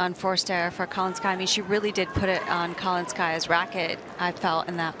for the unforced error for Kalinskaya. I mean, she really did put it on Kalinskaya's racket, I felt,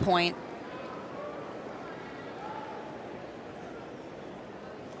 in that point.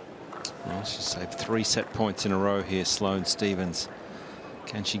 Well, she saved 3 set points in a row here, Sloane Stephens.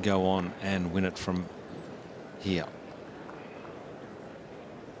 Can she go on and win it from here?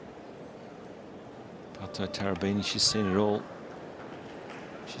 Pato Tarabini, she's seen it all.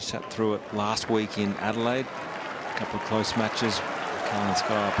 She sat through it last week in Adelaide. A couple of close matches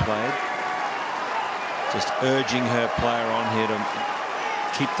Kalinskaya played. Just urging her player on here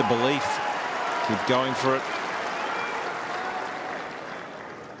to keep the belief, keep going for it.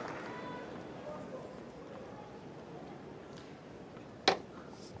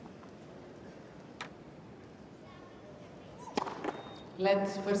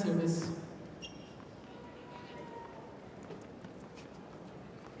 Let's for service.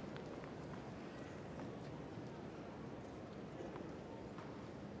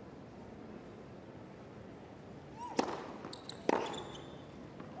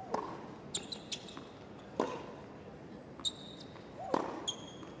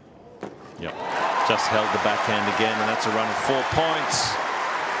 Yep, just held the backhand again, and that's a run of 4 points.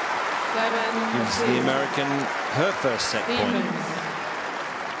 Gives the American her first set point.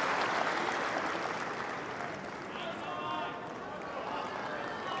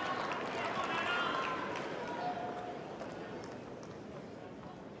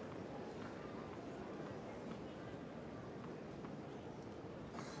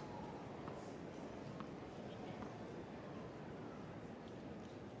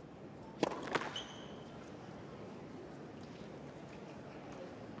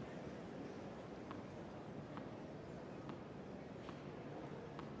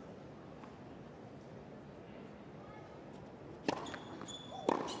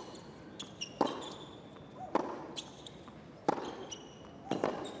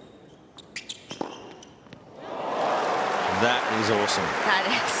 That is awesome. That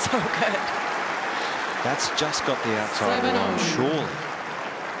is so good. That's just got the outside of the line, surely.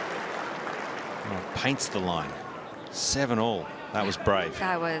 Oh, it paints the line. 7-all. That was brave.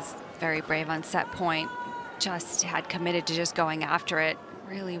 That was very brave on set point. Just had committed to just going after it.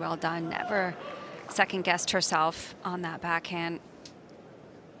 Really well done. Never second-guessed herself on that backhand.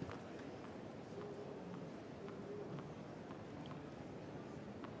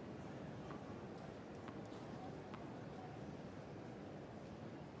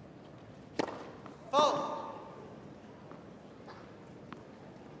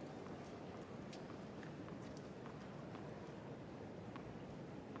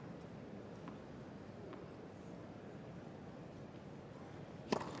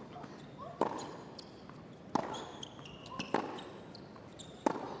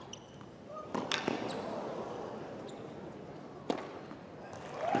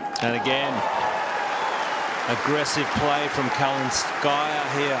 And again, aggressive play from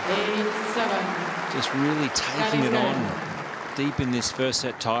Kalinskaya here. 8-7. Just really taking it on deep in this first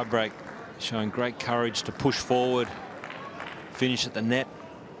set tiebreak, showing great courage to push forward, finish at the net.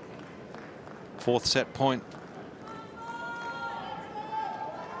 4th set point.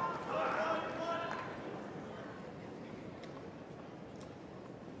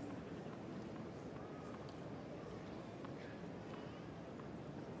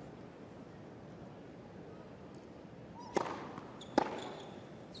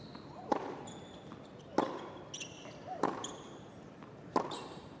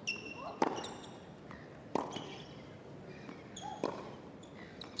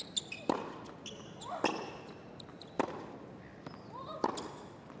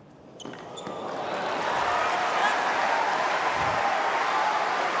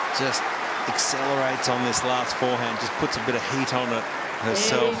 just accelerates on this last forehand, just puts a bit of heat on it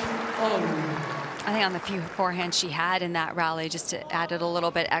herself. I think on the few forehands she had in that rally, just added a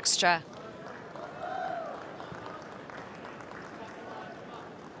little bit extra.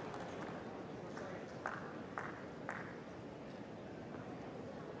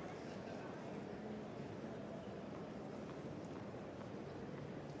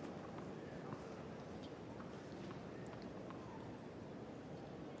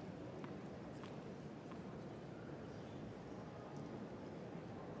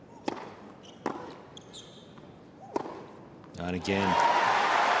 And again,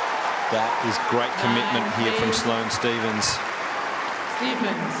 that is great commitment here from Sloane Stephens.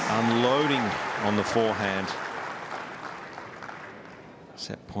 Unloading on the forehand.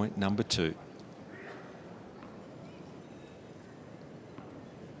 Set point number 2.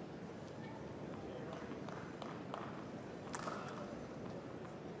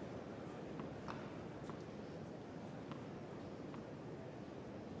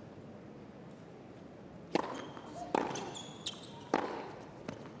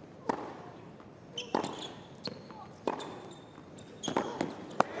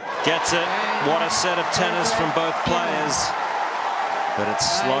 Gets it. What a set of tennis from both players. But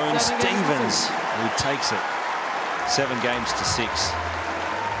it's Sloane Stephens who takes it. 7 games to 6.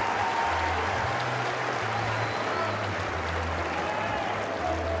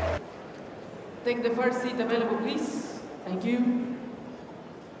 Take the first seat available, please. Thank you.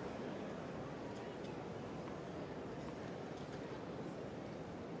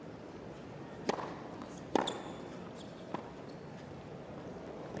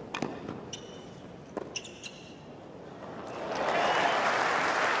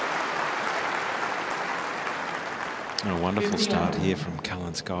 A wonderful start here from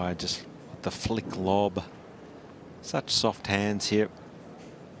Kalinskaya, just the flick lob. Such soft hands here.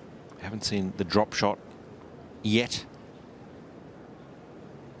 Haven't seen the drop shot yet.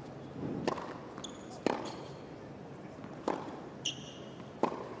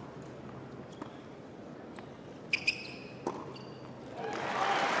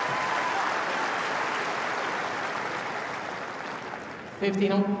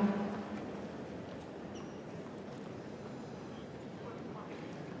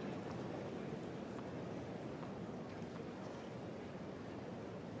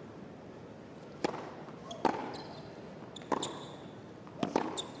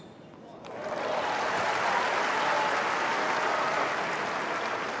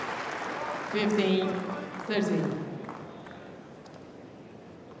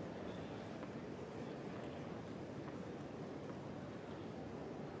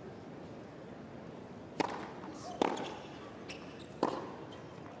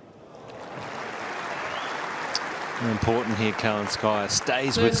 Important here, Kalinskaya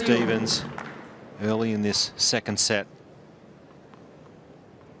stays with Stephens early in this second set.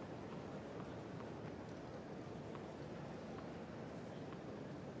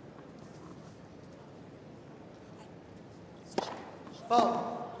 Foul.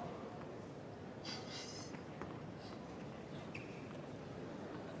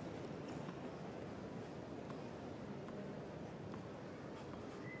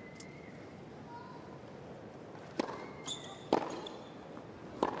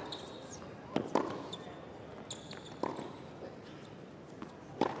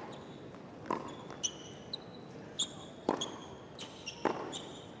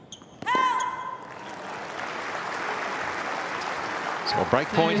 So a break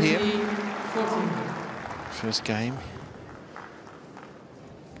point here. First game.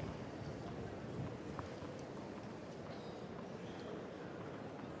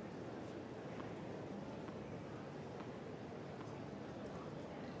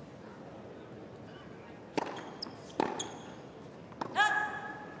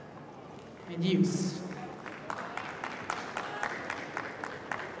 And use.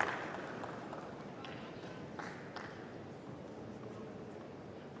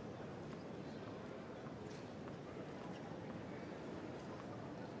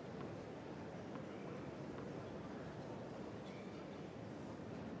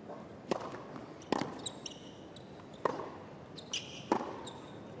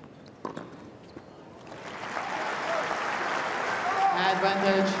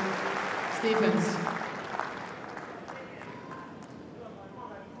 Advantage, Stephens.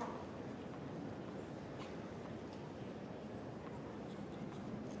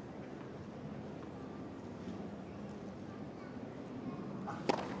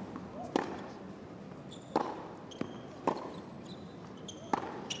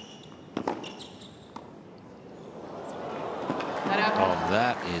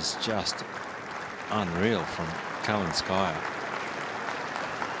 that is just unreal from Kalinskaya.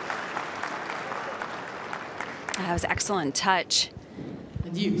 That was excellent touch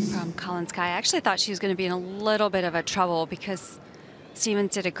from Kalinskaya. I actually thought she was going to be in a little bit of a trouble because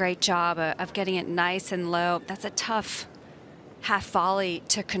Stephens did a great job of getting it nice and low. That's a tough half volley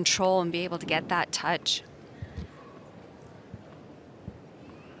to control and be able to get that touch.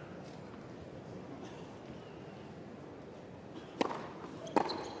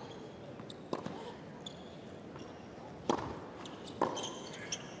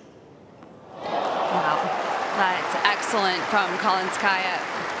 Excellent from Kalinskaya.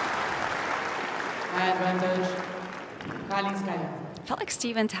 Advantage, Kalinskaya. Felt like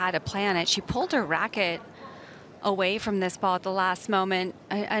Stephens had a plan. And she pulled her racket away from this ball at the last moment.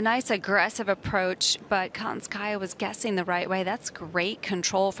 A nice aggressive approach, but Kalinskaya was guessing the right way. That's great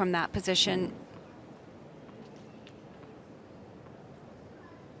control from that position.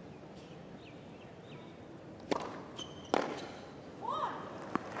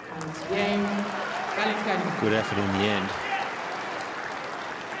 Game. Good effort in the end.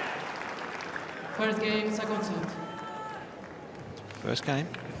 First game, second set. First game.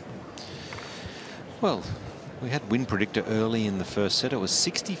 Well, we had win predictor early in the first set. It was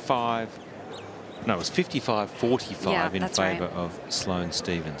 55-45 in favour of Sloane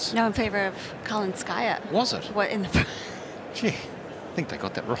Stephens. No, in favour of Kalinskaya. Was it? What in the? Gee, I think they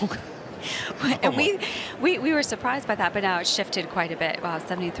got that wrong. And we were surprised by that, but now it's shifted quite a bit. Wow,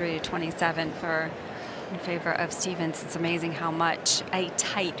 73-27 in favor of Stephens. It's amazing how much a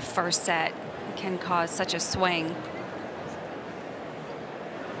tight first set can cause such a swing.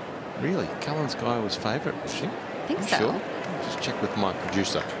 Really? Kalinskaya was favourite, was she? I think so. Sure. I'll just check with my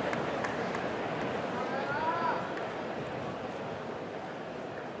producer.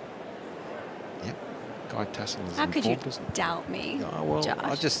 Yep. Guy Tassel is How could you informed us. doubt me, Oh, well, Josh?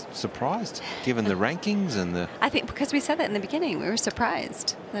 I'm just surprised, given the rankings and the... I think because we said that in the beginning, we were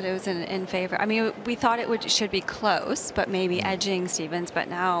surprised that it was in favor. I mean, we thought it should be close, but maybe edging Stephens. But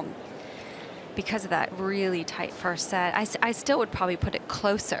now, because of that really tight first set, I still would probably put it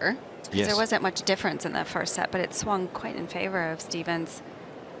closer. Because there wasn't much difference in the first set, but it swung quite in favor of Stephens.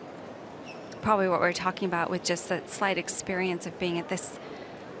 Probably what we're talking about with just that slight experience of being at this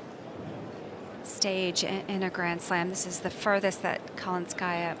stage in a Grand Slam. This is the furthest that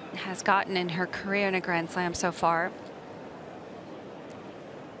Kalinskaya has gotten in her career in a Grand Slam so far.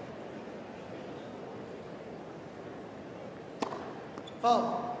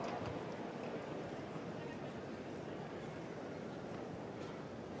 Foul.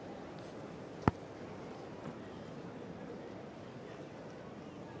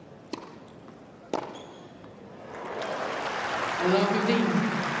 Allow 15.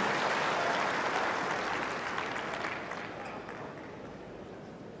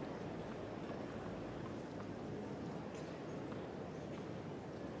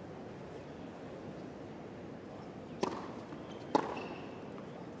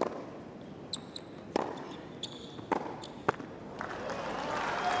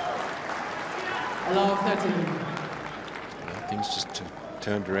 Allow 13. Things just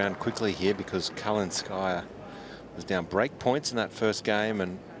turned around quickly here because Kalinskaya was down break points in that first game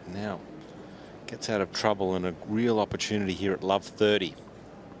and now gets out of trouble and a real opportunity here at love 30.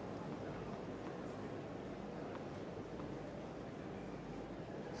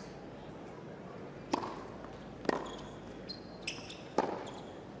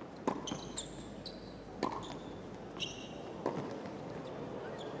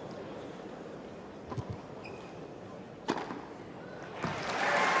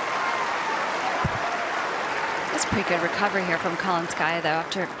 Pretty good recovery here from Kalinskaya, though,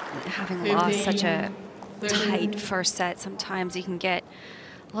 after having lost such a tight first set. Sometimes you can get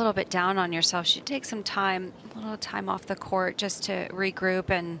a little bit down on yourself. Should take some time, a little time off the court just to regroup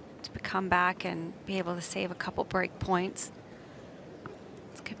and to come back and be able to save a couple break points.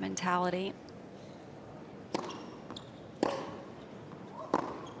 It's good mentality.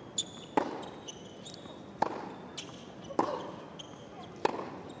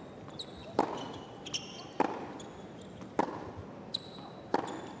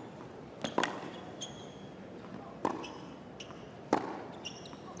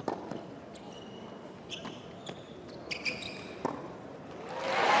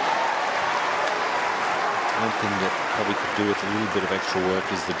 With a little bit of extra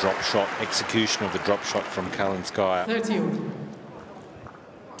work is the drop shot, execution of the drop shot from Kalinskaya. 30.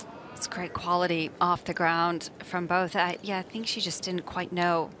 It's great quality off the ground from both. Yeah, I think she just didn't quite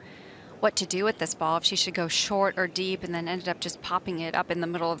know what to do with this ball, if she should go short or deep, and then ended up just popping it up in the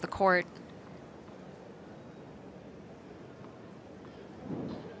middle of the court.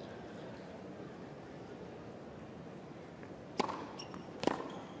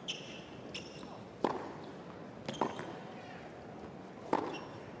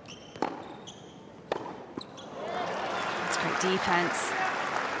 defense.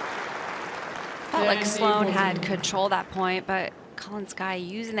 Felt like Sloane had control that point, but Kalinskaya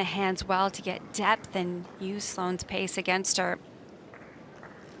using the hands well to get depth and use Sloane's pace against her.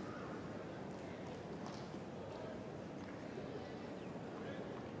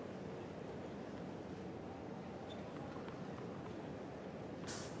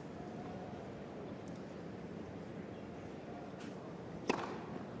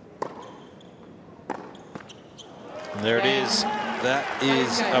 And there it is. That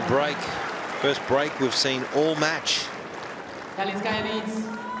is a break. First break we've seen all match. Kalinskaya leads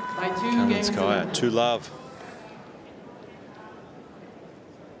by 2 games. Kalinskaya, 2-love.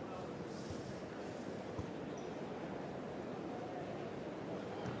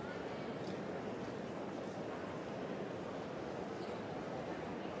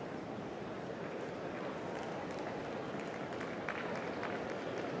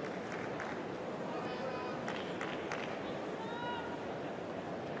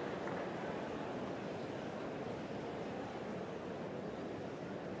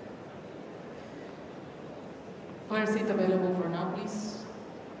 Fire seat available for now, please.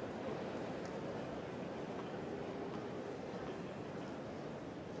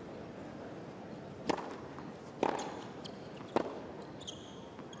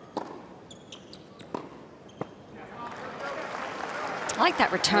 I like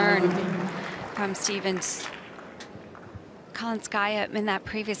that return from Stephens. Kalinskaya in that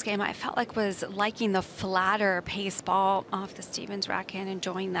previous game, I felt like was liking the flatter pace ball off the Stephens racket and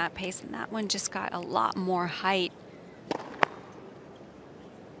enjoying that pace, and that one just got a lot more height.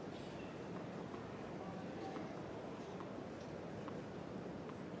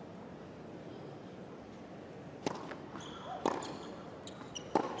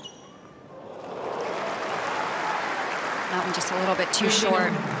 That one just a little bit too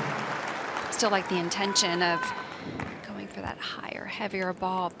short. Still like the intention of going for that higher, heavier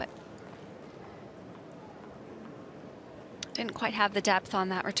ball, but didn't quite have the depth on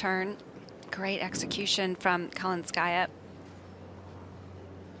that return. Great execution from Kalinskaya.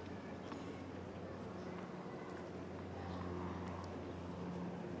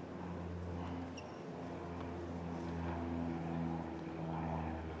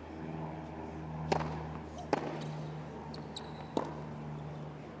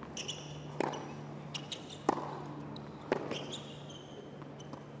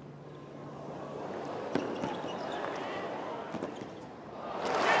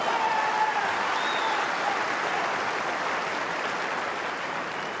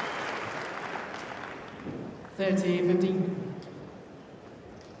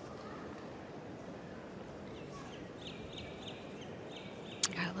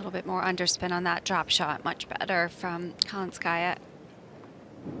 Got a little bit more underspin on that drop shot. Much better from Kalinskaya.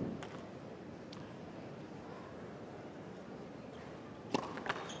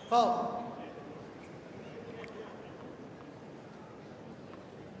 Fault.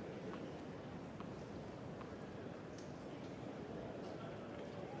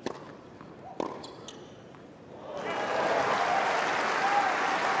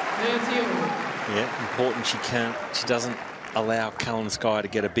 Yeah, important she doesn't allow Kalinskaya to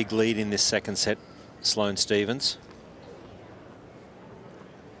get a big lead in this second set, Sloane Stephens.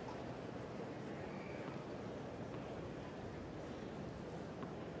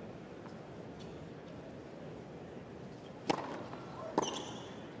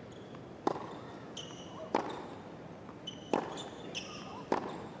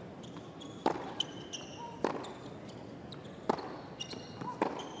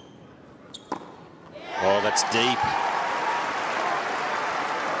 Oh, that's deep.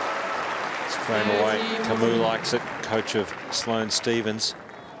 Straight away. Camus likes it. Coach of Sloane Stephens.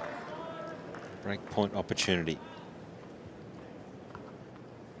 Break point opportunity.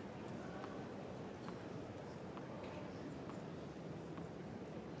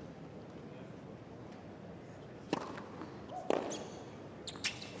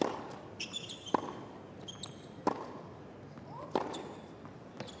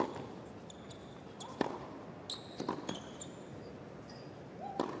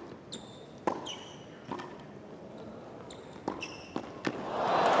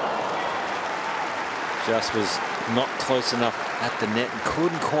 Just was not close enough at the net and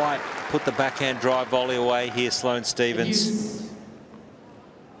couldn't quite put the backhand drive volley away here, Sloane Stephens.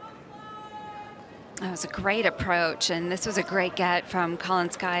 That was a great approach, and this was a great get from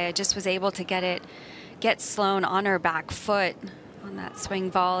Kalinskaya. Just was able to get Sloane on her back foot on that swing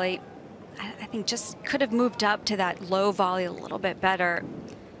volley. I think just could have moved up to that low volley a little bit better.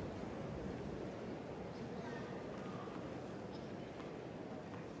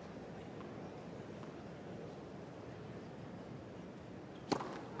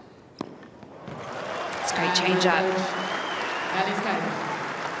 Just great change-up. Kalinskaya.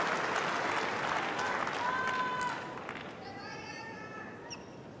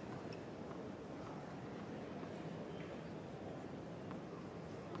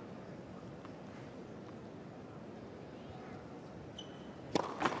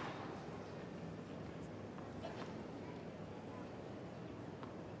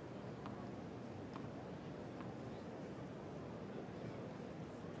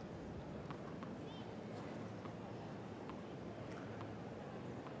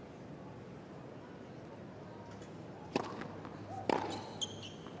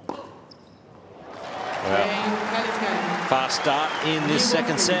 Fast start in this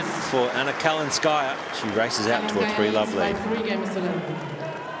second set for Anna Kalinskaya. She races out to a 3-love lead. 3 games to love.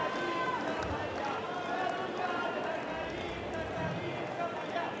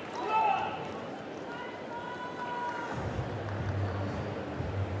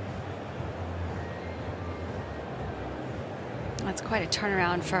 That's quite a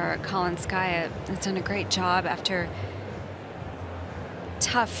turnaround for Kalinskaya. Has done a great job after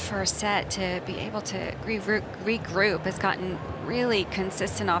tough first set to be able to regroup. Has gotten really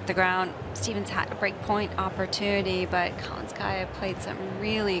consistent off the ground. Stephens had a break point opportunity, but Kalinskaya played some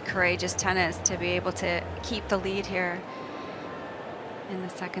really courageous tennis to be able to keep the lead here in the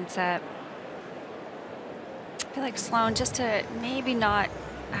second set. I feel like Sloane just to maybe not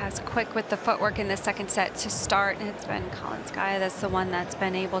as quick with the footwork in the second set to start, and it's been Kalinskaya that's the one that's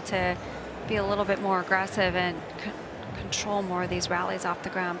been able to be a little bit more aggressive and control more of these rallies off the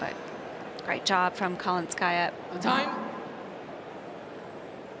ground. But great job from Kalinskaya. Time.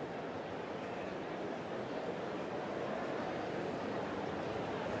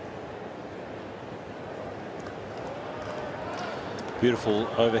 Beautiful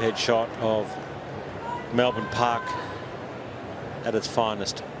overhead shot of Melbourne Park at its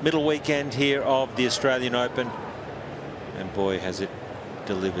finest. Middle weekend here of the Australian Open, and boy has it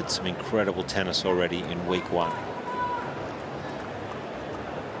delivered some incredible tennis already in week 1.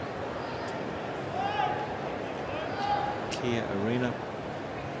 Kia Arena.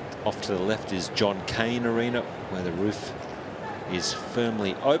 Off to the left is John Cain Arena, where the roof is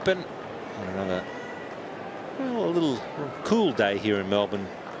firmly open. And another, well, a little cool day here in Melbourne.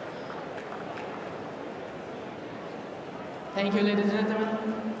 Thank you, ladies and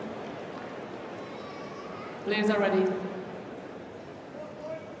gentlemen. Players are ready.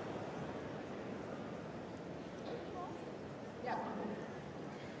 Yeah.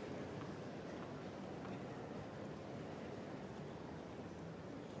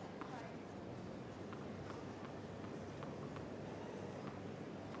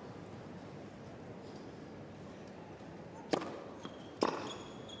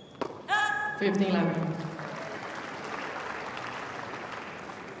 Ah. 15-11.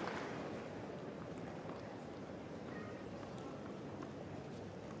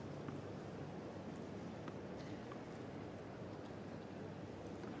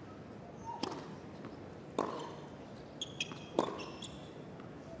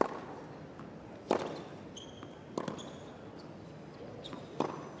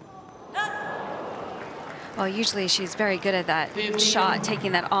 Well, usually she's very good at that shot,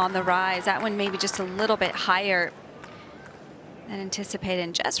 taking that on the rise. That one maybe just a little bit higher than anticipated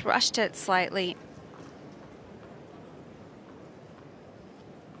and just rushed it slightly.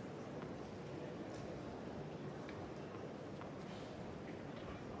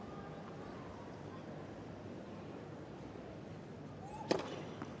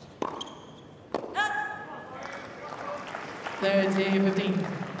 There's 15.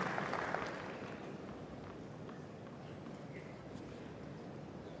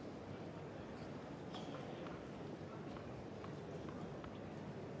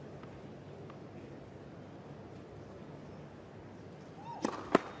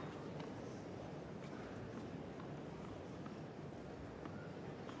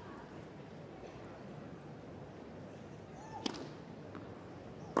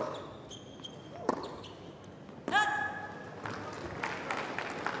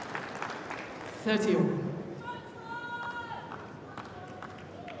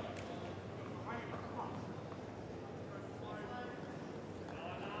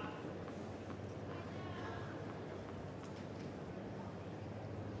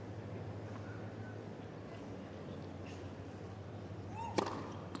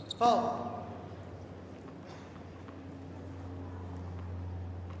 Foul.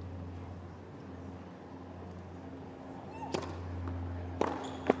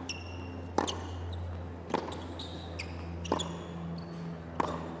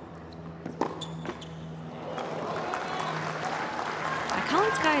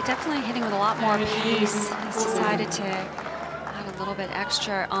 Kalinskaya definitely hitting with a lot more pace. Has decided to add a little bit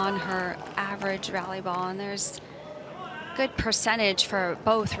extra on her average rally ball, and there's good percentage for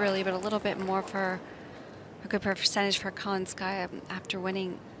both really, but a little bit more for a good percentage for Kalinskaya after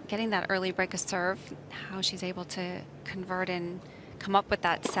winning, getting that early break of serve. How she's able to convert and come up with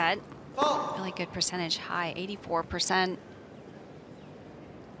that set. Really good percentage, high 84%.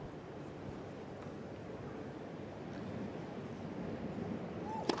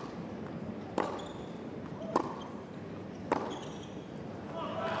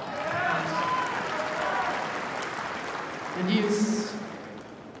 And use.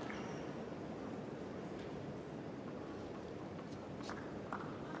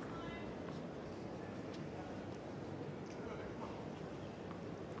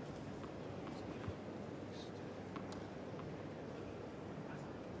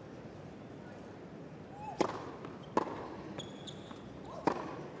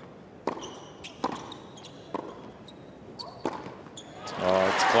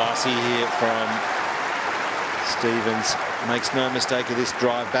 Oh, it's classy here from Stephens. Makes no mistake of this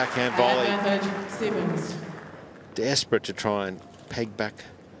drive backhand volley. Stephens. Desperate to try and peg back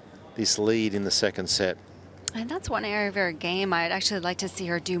this lead in the second set. And that's one area of her game I'd actually like to see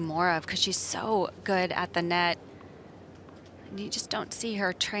her do more of, because she's so good at the net. And you just don't see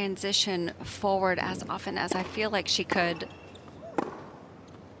her transition forward as often as I feel like she could.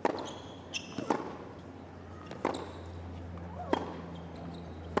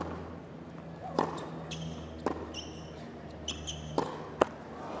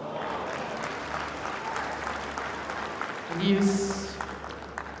 Use.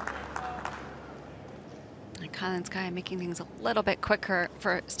 Kalinskaya making things a little bit quicker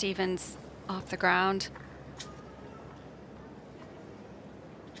for Stephens off the ground.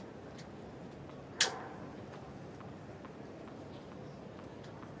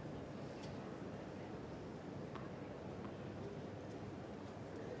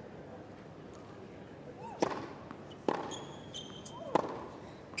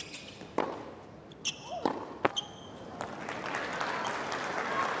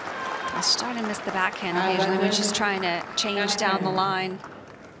 Starting to miss the backhand occasionally when she's trying to change down the line.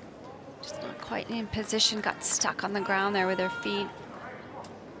 Just not quite in position, got stuck on the ground there with her feet.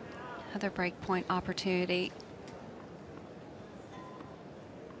 Another break point opportunity.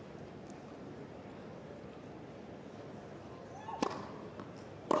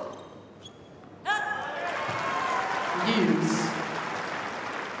 Use.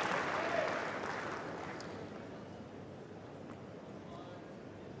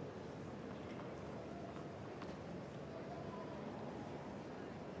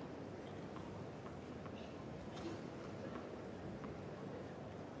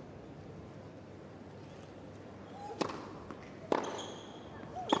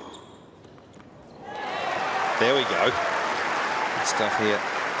 There we go. Good stuff here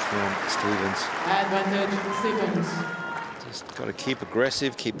from Stephens. Advantage Stephens. Just got to keep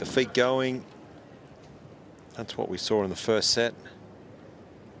aggressive, keep the feet going. That's what we saw in the first set.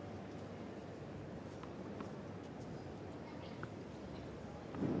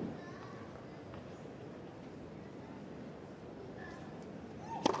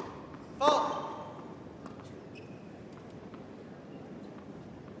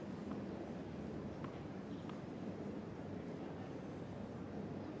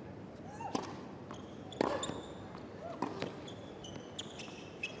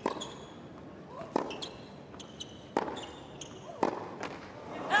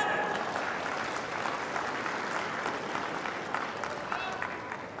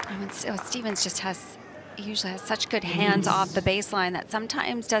 Stephens just usually has such good hands off the baseline that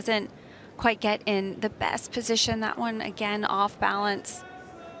sometimes doesn't quite get in the best position. That one, again, off balance.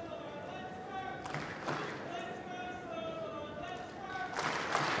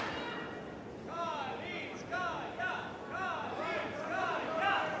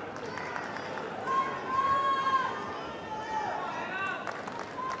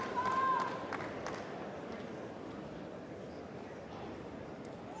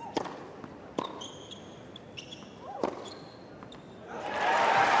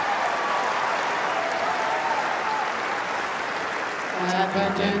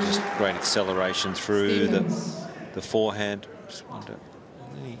 Just great acceleration through the forehand. Just wonder,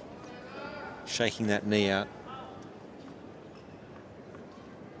 really shaking that knee out.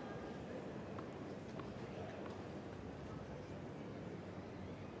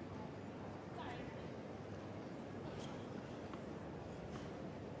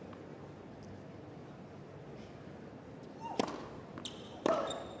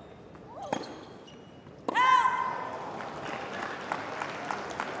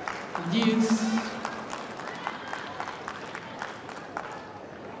 Use.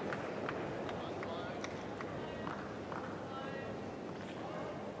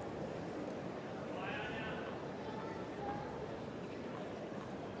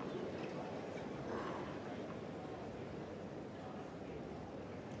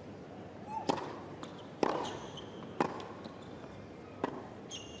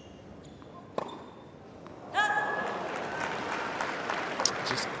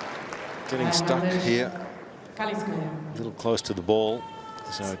 Getting stuck here, Kalinskaya. a little close to the ball.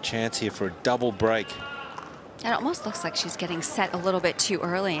 So a chance here for a double break. It almost looks like she's getting set a little bit too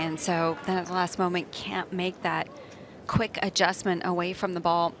early, and so then at the last moment can't make that quick adjustment away from the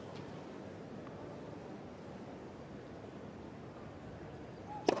ball.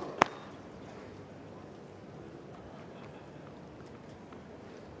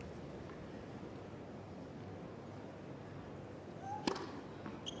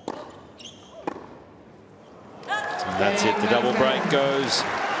 That's it. The double break goes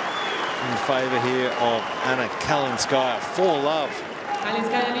in favour here of Anna Kalinskaya. 4-love.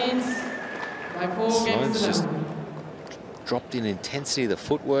 Kalinskaya leads by 4 games Sloane's to just 11. dropped in intensity of the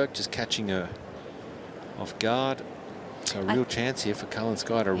footwork, just catching her off guard. So a real chance here for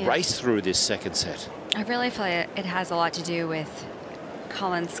Kalinskaya to race through this second set. I really feel like it has a lot to do with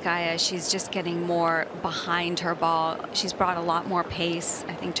Kalinskaya. She's just getting more behind her ball. She's brought a lot more pace,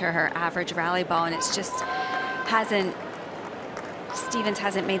 I think, to her average rally ball, and it's just Stephens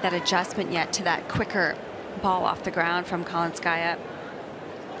hasn't made that adjustment yet to that quicker ball off the ground from Kalinskaya.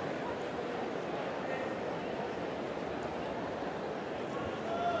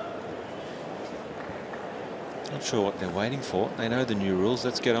 Not sure what they're waiting for. They know the new rules.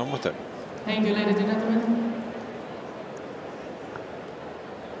 Let's get on with it. Thank you, ladies and gentlemen.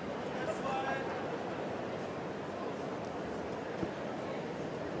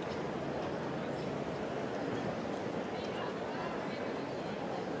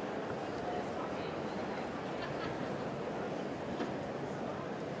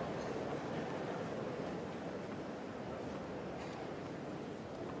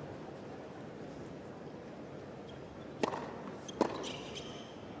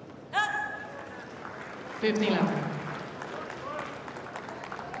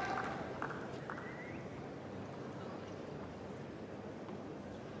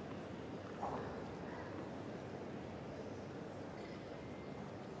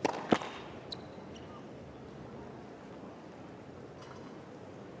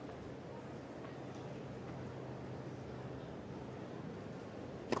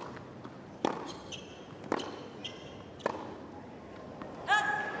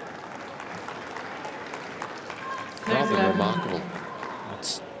 Rather remarkable.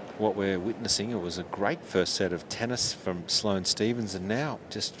 That's what we're witnessing. It was a great first set of tennis from Sloane Stephens, and now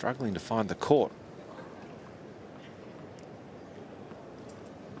just struggling to find the court.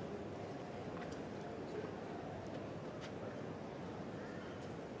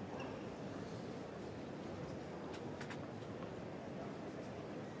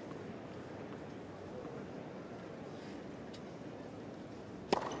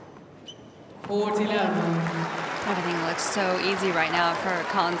 Everything looks so easy right now for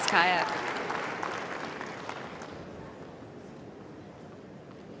Kalinskaya.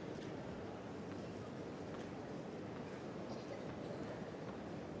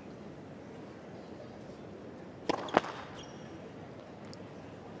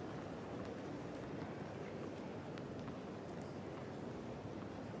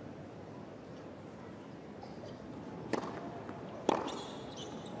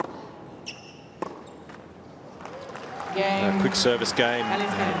 A quick service game, and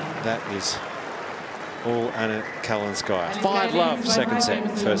that is all Anna Kalinskaya. 5-love, second set,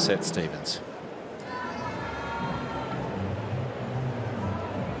 first set Stephens.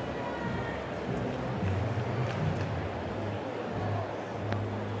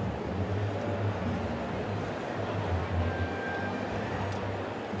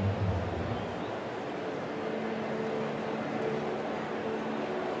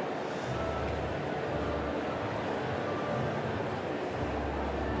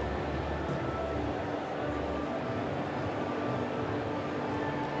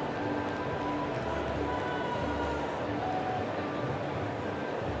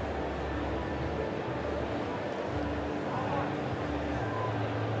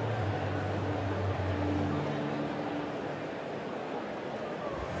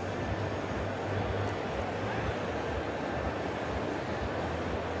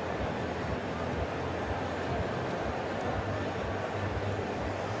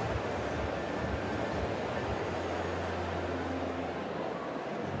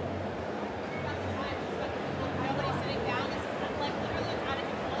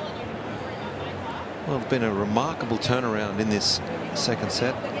 Well, it's been a remarkable turnaround in this second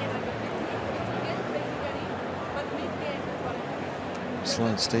set.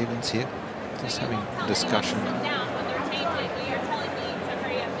 Sloane Stephens here, just having a discussion.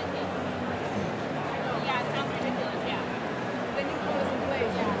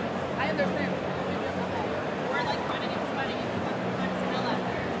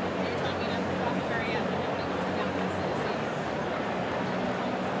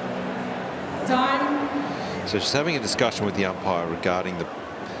 So she's having a discussion with the umpire regarding the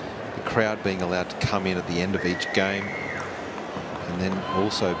crowd being allowed to come in at the end of each game, and then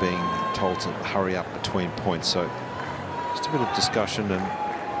also being told to hurry up between points. So just a bit of discussion, and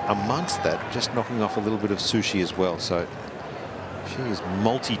amongst that, just knocking off a little bit of sushi as well. So she is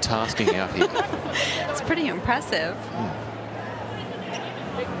multitasking out here. It's pretty impressive.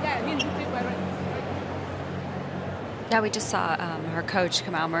 Yeah, we just saw her coach,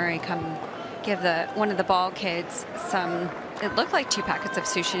 Kamal Murray, come give one of the ball kids some, it looked like 2 packets of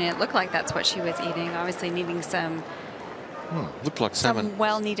sushi, and it looked like that's what she was eating, obviously needing some looked like salmon, some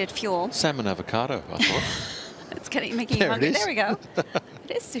well-needed fuel. Salmon avocado, I thought. It's making you hungry. There we go.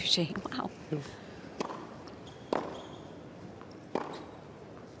 It is sushi. Wow.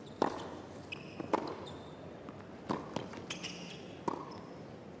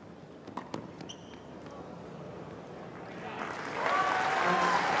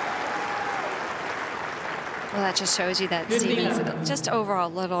 Well, that just shows you that Stephens just overall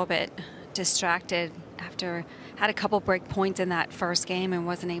a little bit distracted after had a couple break points in that first game and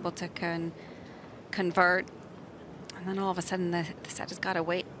wasn't able to convert. And then all of a sudden the set has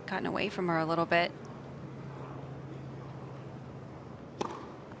gotten away from her a little bit.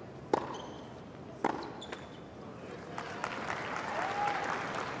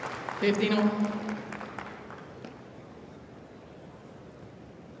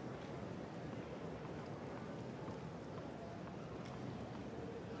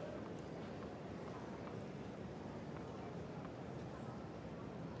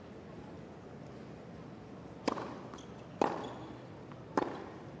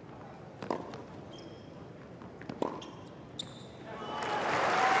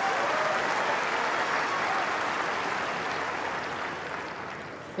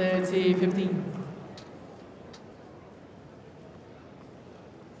 Thirty 15.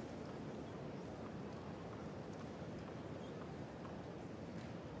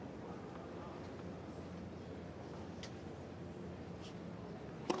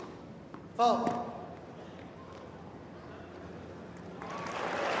 Fault.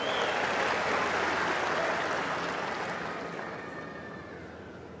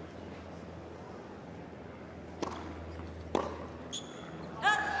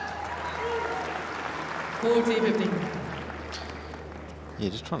 Yeah,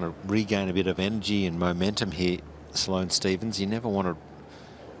 just trying to regain a bit of energy and momentum here, Sloane Stephens. You never want to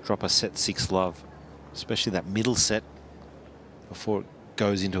drop a set 6 love, especially that middle set, before it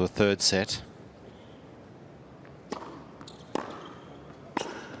goes into a third set.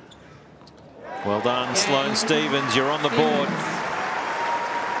 Well done, Sloane Stephens. You're on the board.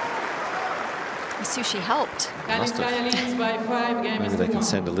 Sushi helped. Maybe they can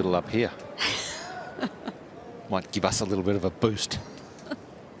send a little up here. Might give us a little bit of a boost.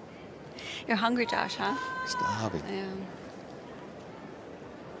 You're hungry, Josh, huh? Starving.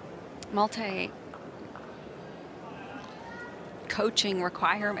 Yeah. Coaching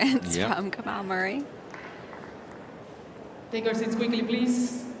requirements from Kamal Murray. Take our seats quickly,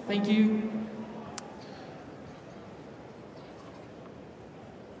 please. Thank you.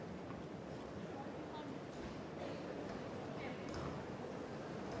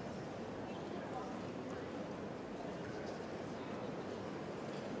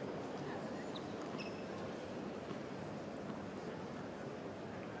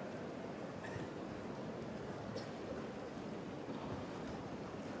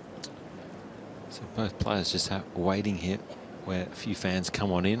 So both players just waiting here, where a few fans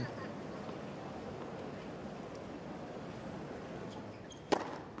come on in.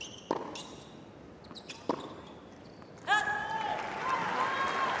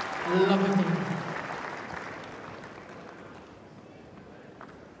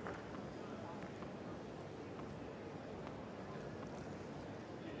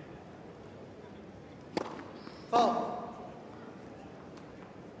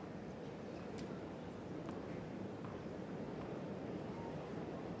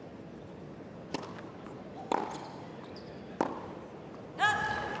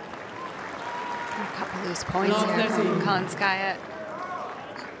 Loose points here from Kalinskaya.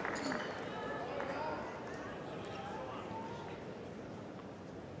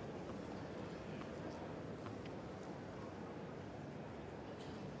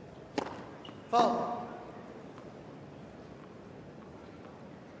 Fault.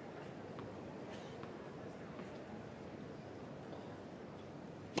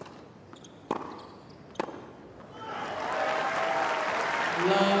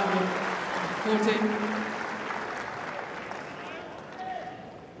 Love 14.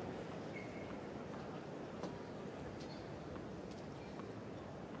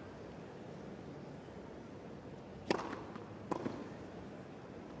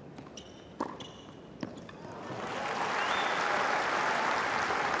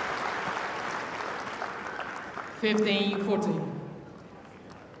 Fifteen, 14.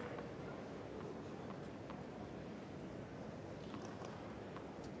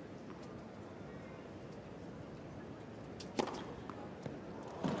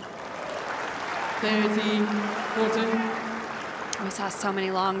 We saw so many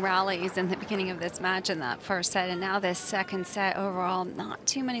long rallies in the beginning of this match in that first set, and now this second set overall, not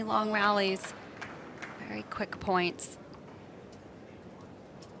too many long rallies, very quick points.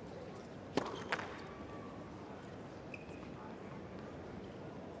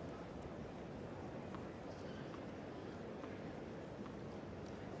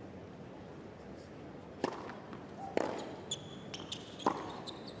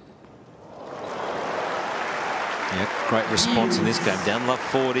 Great response in this game. Down love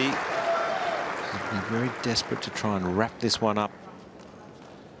 40. Be very desperate to try and wrap this one up,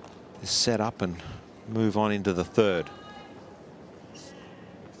 this set up, and move on into the third.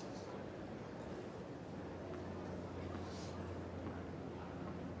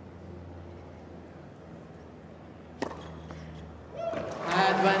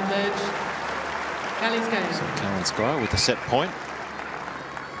 Advantage. Kalinskaya. So Kalinskaya with the set point.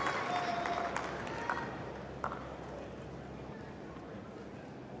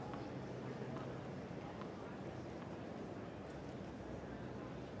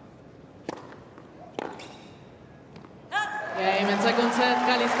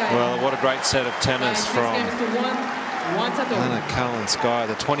 Well, what a great set of tennis from Anna Kalinskaya,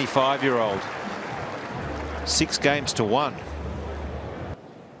 the 25-year-old. 6 games to 1.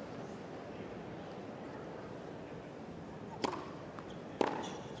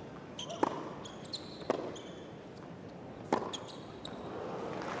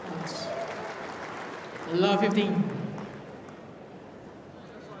 Love 15.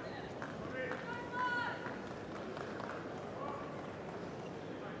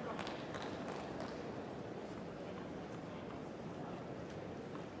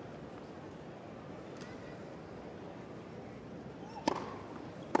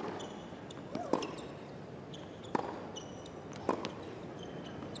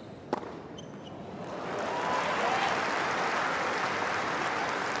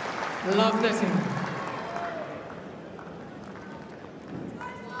 Love 13.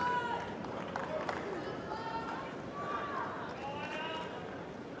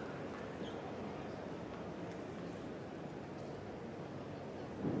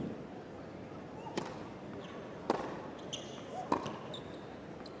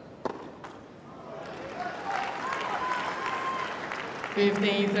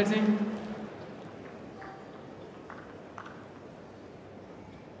 Fifteen, 13.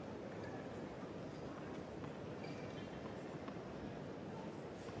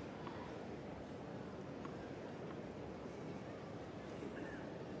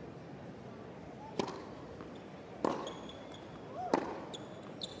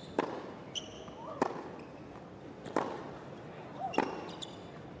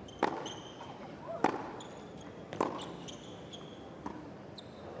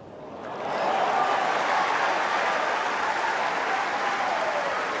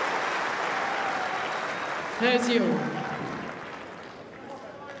 There's you.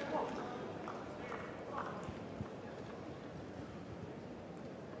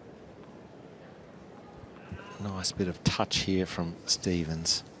 Nice bit of touch here from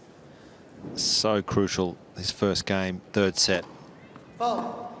Stephens. So crucial, his first game, third set.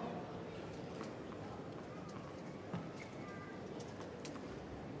 Fault.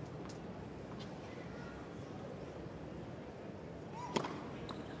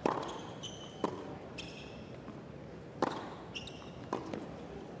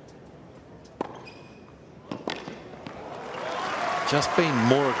 Just been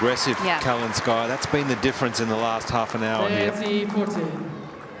more aggressive, Yeah. Kalinskaya. That's been the difference in the last half an hour here. 30-14.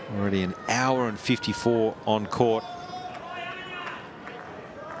 Already an hour and 54 on court.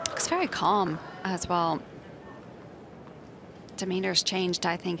 Looks very calm as well. Demeanor's changed.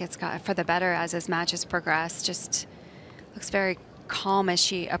 I think it's got for the better as his matches progress. Just looks very calm as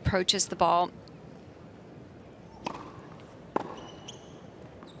she approaches the ball.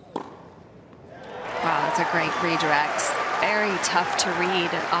 a great redirect. Very tough to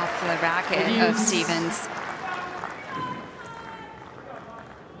read off the racket of Stephens.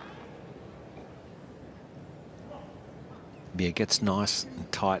 Yeah, it gets nice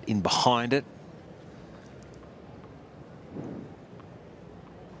and tight in behind it.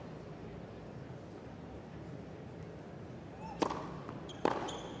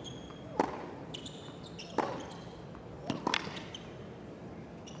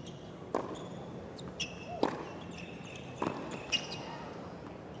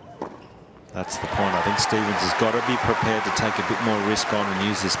 That's the point. I think Stephens has got to be prepared to take a bit more risk on and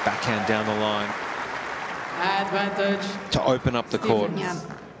use this backhand down the line. Advantage. To open up the court. Yeah,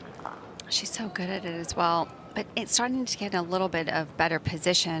 she's so good at it as well. But it's starting to get a little bit of better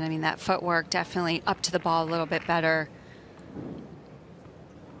position. I mean, that footwork definitely up to the ball a little bit better.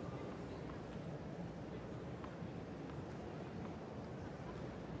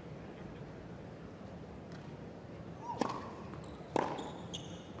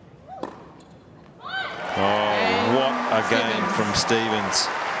 Oh, what a game from Stephens.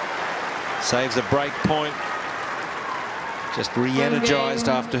 Saves a break point. Just re-energized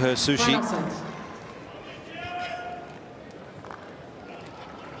after her sushi.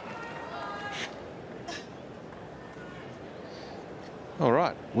 All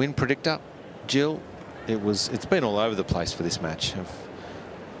right, win predictor, Jill. It's been all over the place for this match.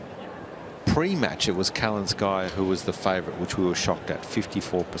 Pre-match, it was Kalinskaya who was the favourite, which we were shocked at,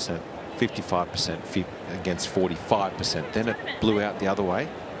 54%, 55% against 45%. Then it blew out the other way.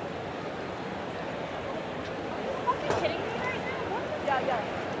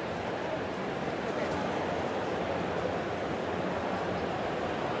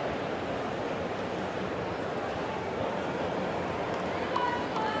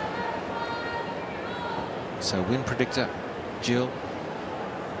 So win predictor, Jill.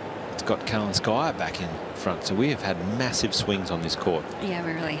 It's got Kalinskaya back in front. So we have had massive swings on this court. Yeah,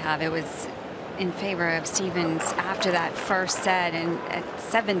 we really have. It was in favor of Stephens after that first set and at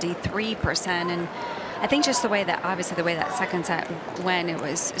 73%. And I think just the way that, obviously the way that second set went, it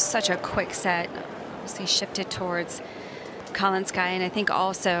was such a quick set. Obviously shifted towards Kalinskaya. And I think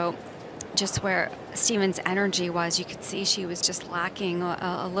also just where Stephens' energy was, you could see she was just lacking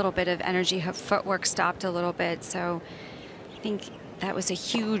a little bit of energy. Her footwork stopped a little bit. So I think that was a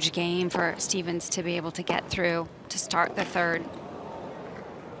huge game for Stephens to be able to get through to start the third.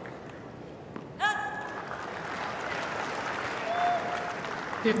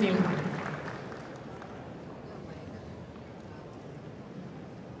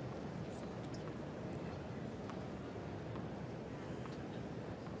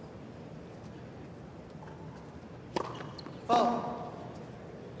 Foul.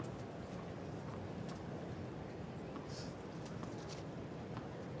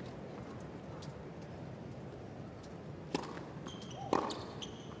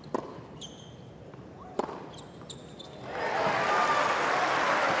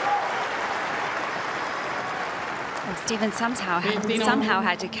 Stephens somehow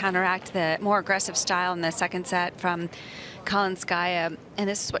had to counteract the more aggressive style in the second set from Kalinskaya, and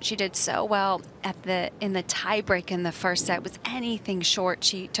this is what she did so well in the tie break in the first set. Was anything short,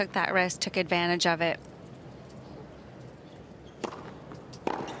 she took that risk, took advantage of it.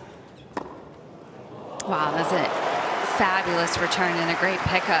 Wow, that's a fabulous return and a great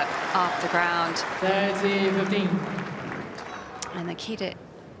pickup off the ground. 30-15. And the key to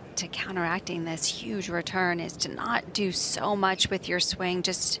counteracting this huge return is to not do so much with your swing.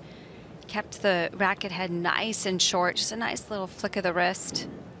 Just kept the racket head nice and short. Just a nice little flick of the wrist.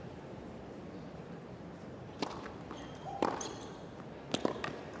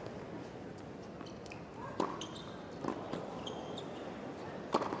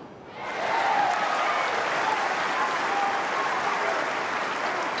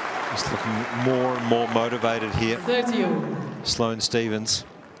 Just looking more and more motivated here. 30. Sloane Stephens.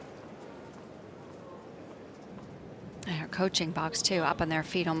 And her coaching box too, up on their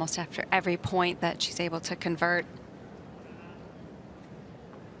feet almost after every point that she's able to convert.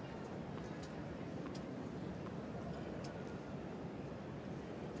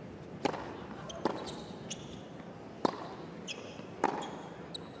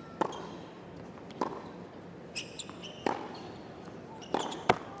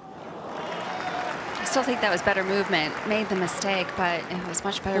 I still think that was better movement. Made the mistake, but it was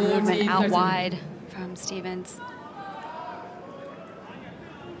much better movement out wide from Stephens.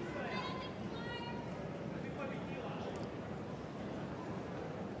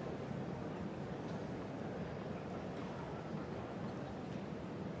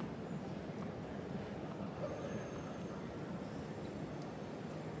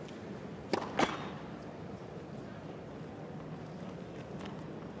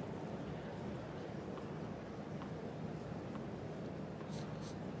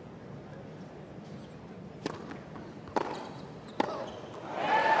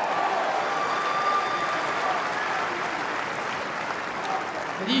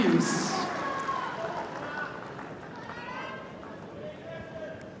 deuce.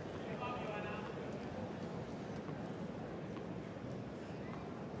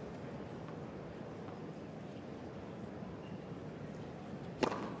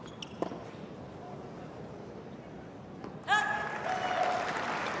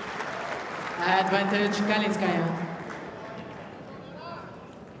 Advantage Kalinskaya.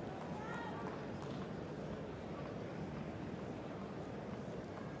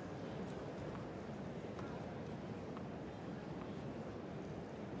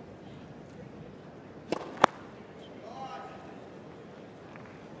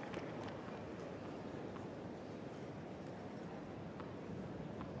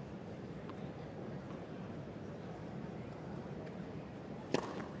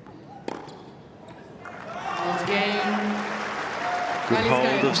 Good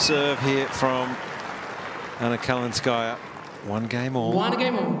hold of serve here from Anna Kalinskaya. 1 game all. 1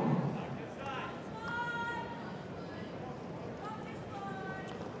 game all.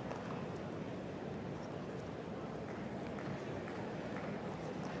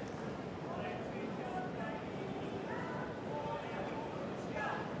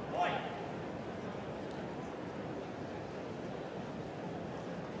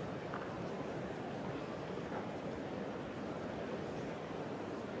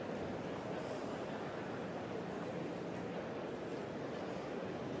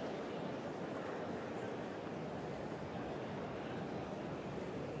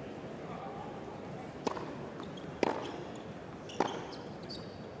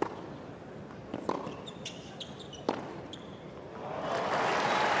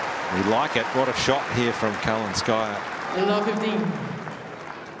 We like it. What a shot here from Kalinskaya. 15.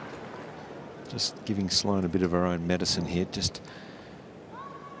 Just giving Sloane a bit of her own medicine here. Just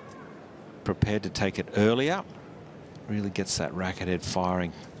prepared to take it earlier. Really gets that racket head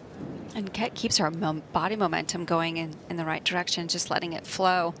firing. And keeps her body momentum going in the right direction, just letting it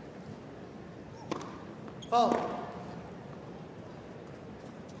flow. Fault.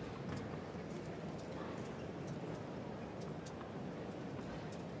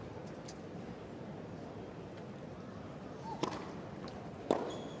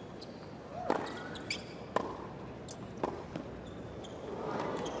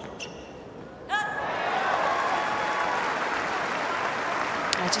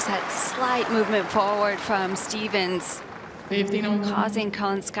 Just that slight movement forward from Stephens, 15 causing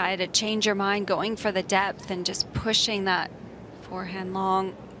Kalinskaya to change her mind, going for the depth and just pushing that forehand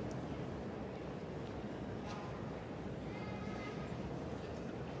long.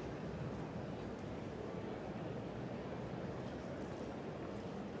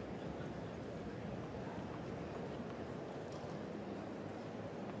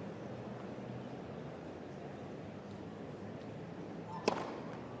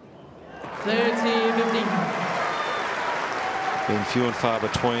 Been few and far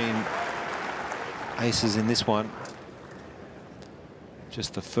between aces in this one.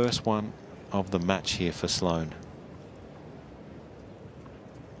 Just the first one of the match here for Sloane.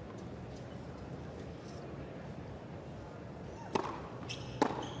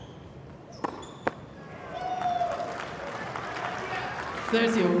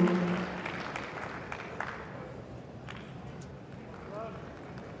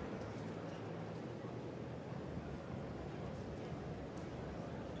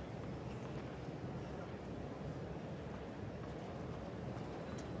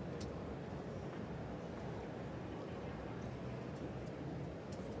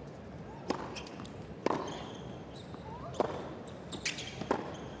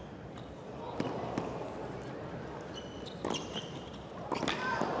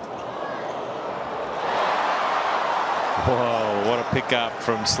 Whoa, what a pickup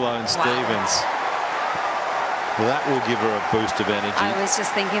from Sloane Stephens. That will give her a boost of energy. I was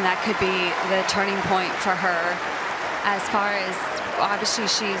just thinking that could be the turning point for her. As far as, obviously,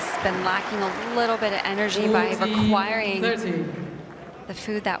 she's been lacking a little bit of energy by requiring the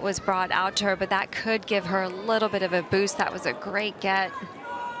food that was brought out to her, but that could give her a little bit of a boost. That was a great get.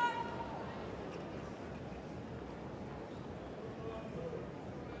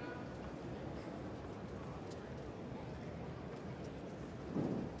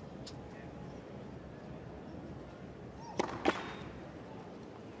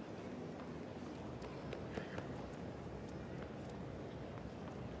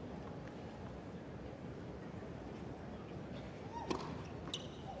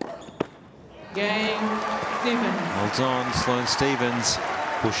 Holds on, Sloane Stephens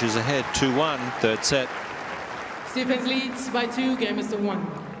pushes ahead 2-1, third set. Stephens leads by 2, game is to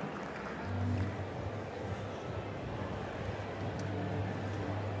 1.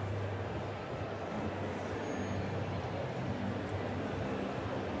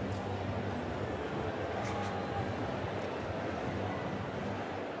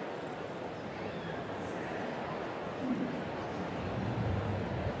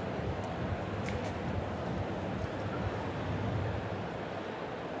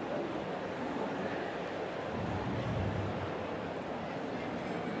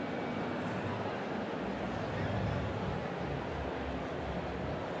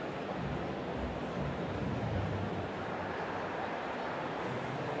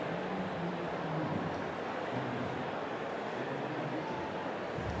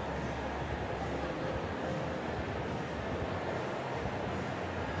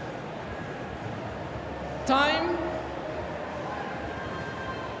 Time.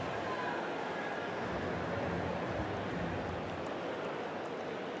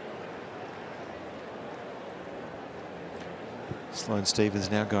 Sloane Stephens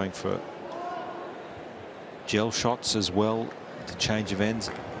now going for gel shots as well to change of ends.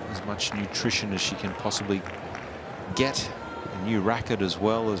 As much nutrition as she can possibly get. A new racket as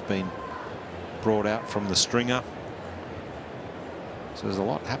well has been brought out from the stringer. So there's a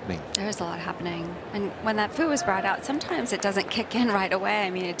lot happening. There's a lot happening. And when that food was brought out, sometimes it doesn't kick in right away. I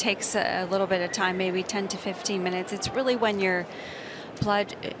mean, it takes a little bit of time, maybe 10 to 15 minutes. It's really when your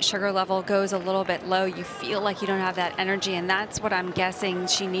blood sugar level goes a little bit low, you feel like you don't have that energy. And that's what I'm guessing.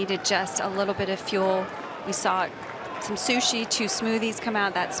 She needed just a little bit of fuel. We saw some sushi, 2 smoothies come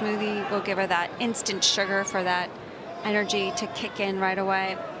out. That smoothie will give her that instant sugar for that energy to kick in right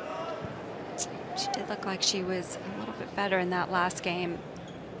away. She did look like she was a little bit better in that last game.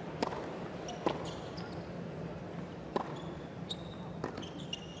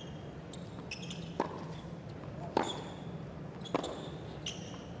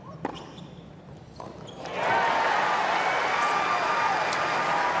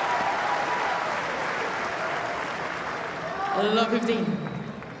 Love 15.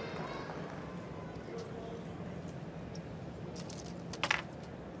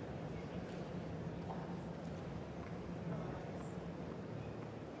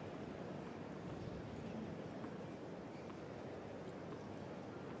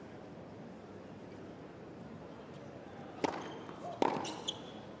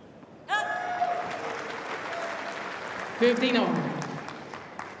 $15.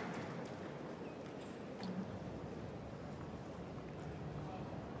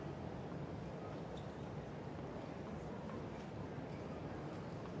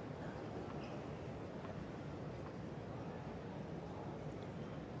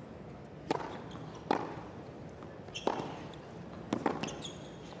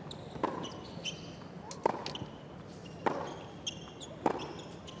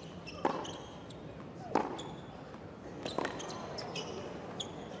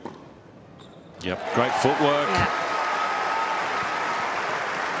 Yep, great footwork. Yeah.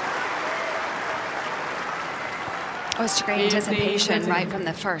 It was great anticipation right from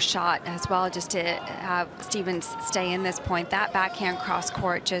the first shot as well, just to have Stephens stay in this point. That backhand cross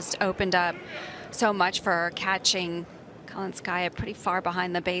court just opened up so much for her, catching Kalinskaya pretty far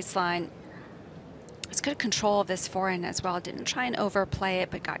behind the baseline. It's good control of this forehand as well. Didn't try and overplay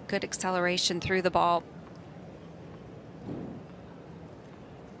it, but got good acceleration through the ball.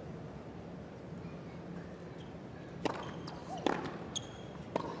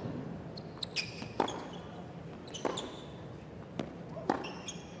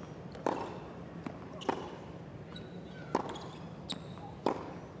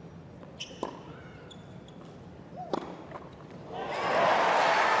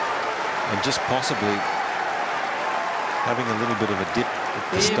 Just possibly having a little bit of a dip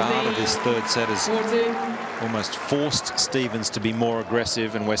at the start of this third set has almost forced Stephens to be more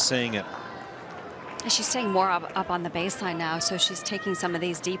aggressive, and we're seeing it. She's staying more up on the baseline now, so she's taking some of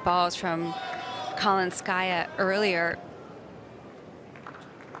these deep balls from Kalinskaya earlier.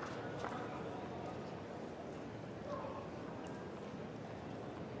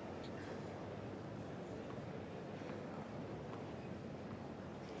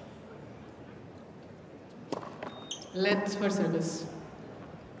 Let's for service.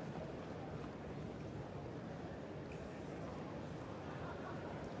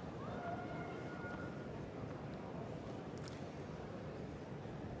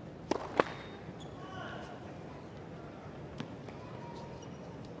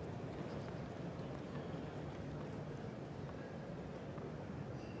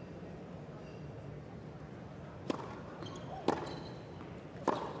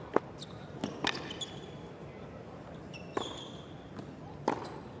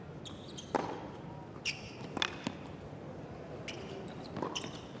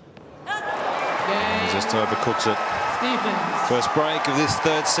 Just overcooks it. Stephens. First break of this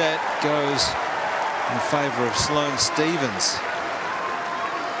third set goes in favour of Sloane Stephens.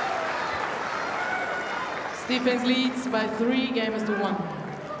 Stephens leads by 3 games to 1.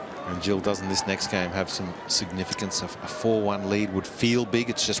 And Jill, doesn't this next game have some significance? A 4-1 lead would feel big.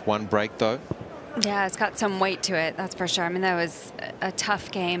 It's just 1 break though. Yeah, it's got some weight to it, that's for sure. I mean, that was a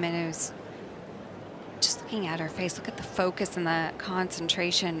tough game, and it was just looking at her face. Look at the focus and the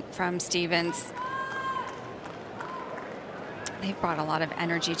concentration from Stephens. They've brought a lot of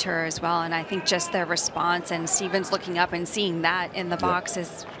energy to her as well, and I think just their response and Stephens looking up and seeing that in the box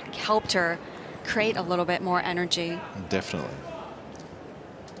has helped her create a little bit more energy. Definitely.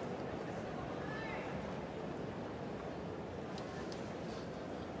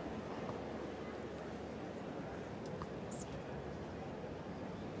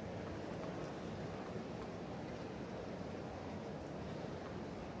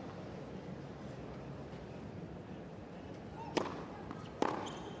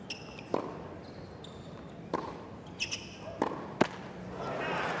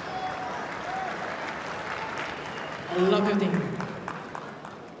 Love 15.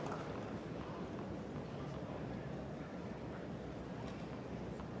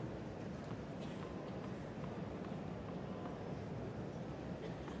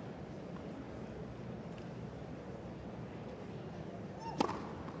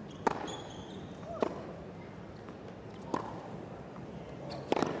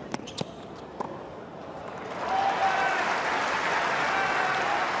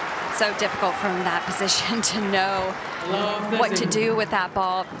 So difficult from that position to know what to do with that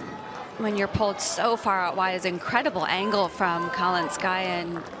ball when you're pulled so far out wide. Is an incredible angle from Kalinskaya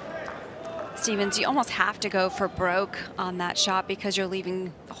and Stephens. You almost have to go for broke on that shot because you're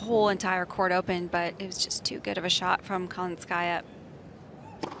leaving the whole entire court open, but it was just too good of a shot from Kalinskaya.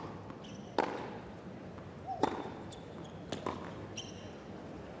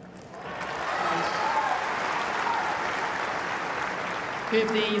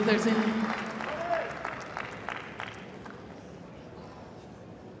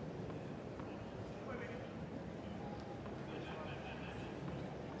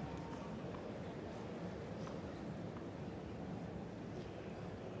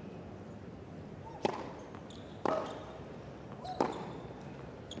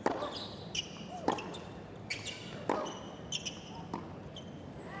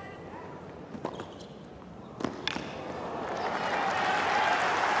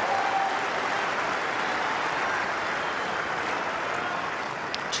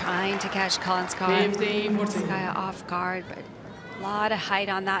 Trying to catch Kalinskaya off guard, but a lot of height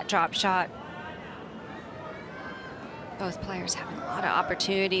on that drop shot. Both players having a lot of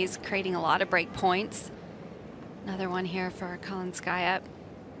opportunities, creating a lot of break points. Another one here for Kalinskaya.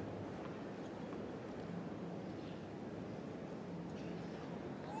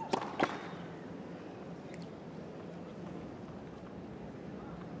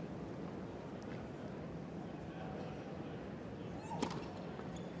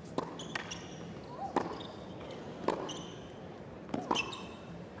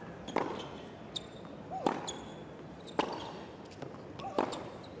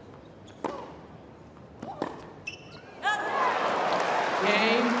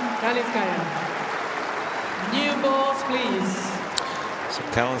 New balls, please. So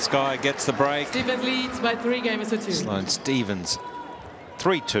Kalinskaya gets the break. Stephens leads by 3 games to 2. Sloane Stephens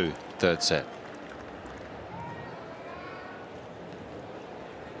 3-2, third set.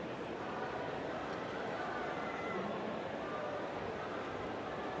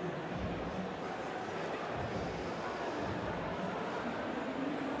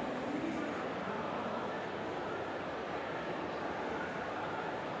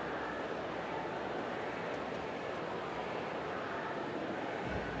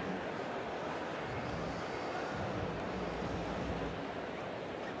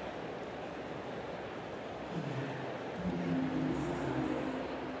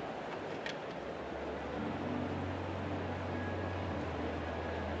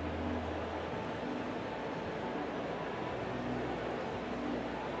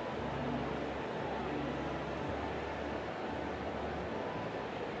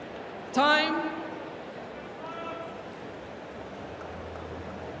 Time.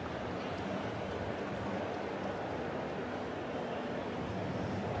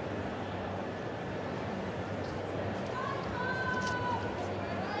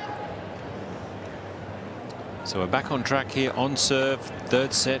 So we're back on track here on serve,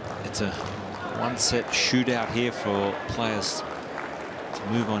 third set. It's a one-set shootout here for players to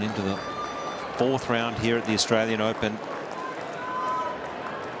move on into the 4th round here at the Australian Open.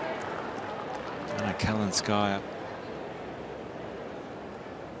 Anna Kalinskaya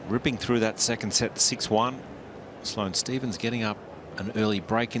ripping through that second set, 6-1. Sloane Stephens getting up an early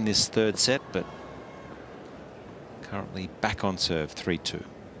break in this third set, but currently back on serve, 3-2.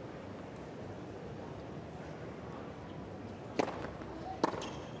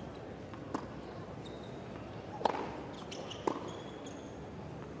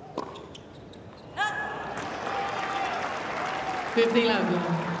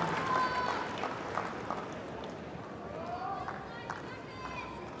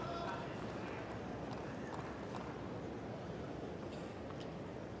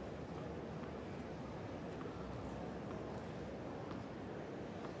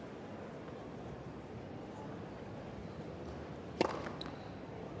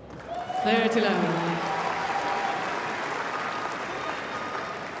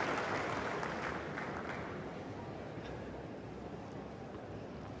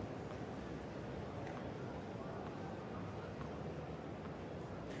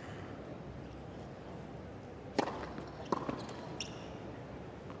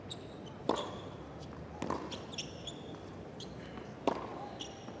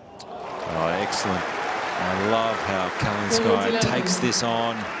 excellent. I love how Kalinskaya takes this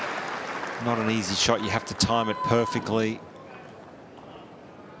on. Not an easy shot. You have to time it perfectly.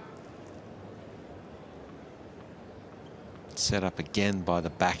 Set up again by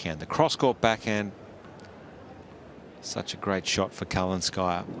the backhand. The cross-court backhand. Such a great shot for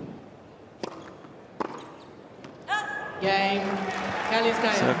Kalinskaya. Game.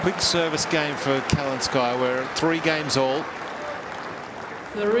 Kalinskaya. So a quick service game for Kalinskaya. We're at 3 games all.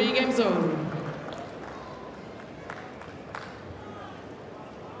 3 games all.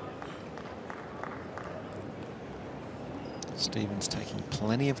 Stephens taking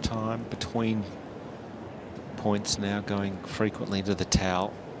plenty of time between points now, going frequently to the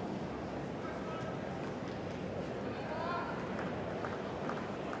towel.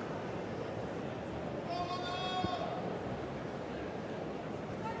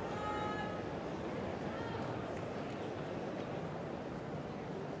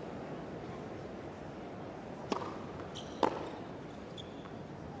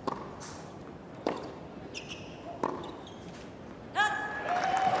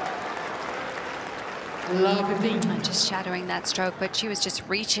 Just shadowing that stroke, but she was just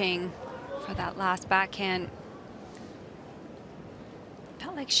reaching for that last backhand.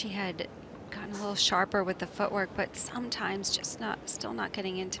 Felt like she had gotten a little sharper with the footwork, but sometimes just still not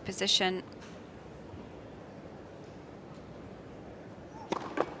getting into position.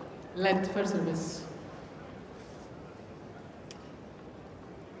 Left for service.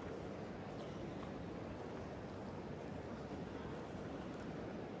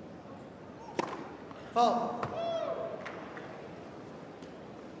 Fault.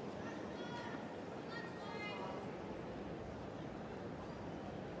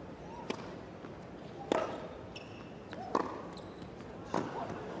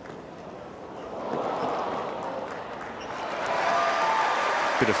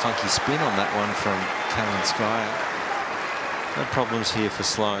 Bit of funky spin on that one from Kalinskaya. No problems here for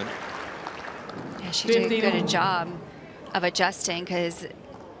Sloane. Yeah, she did a good job of adjusting, because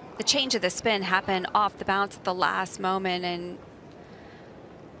the change of the spin happened off the bounce at the last moment, and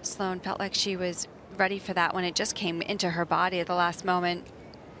Sloane felt like she was ready for that when it just came into her body at the last moment.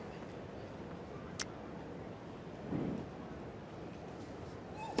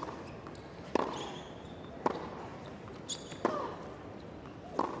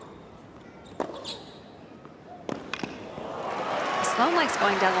 Sloane likes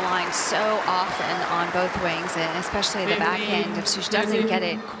going down the line so often on both wings, and especially the backhand. If she doesn't get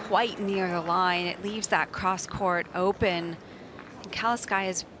it quite near the line, it leaves that cross court open. And Kalinskaya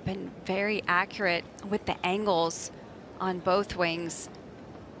has been very accurate with the angles on both wings.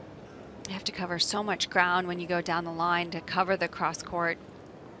 You have to cover so much ground when you go down the line to cover the cross court.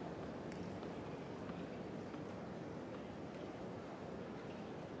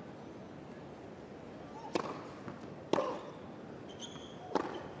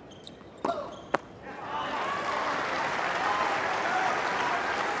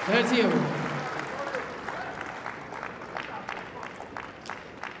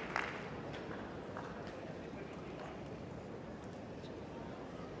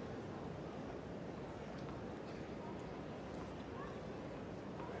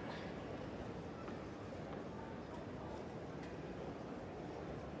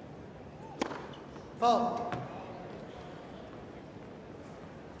 Fault.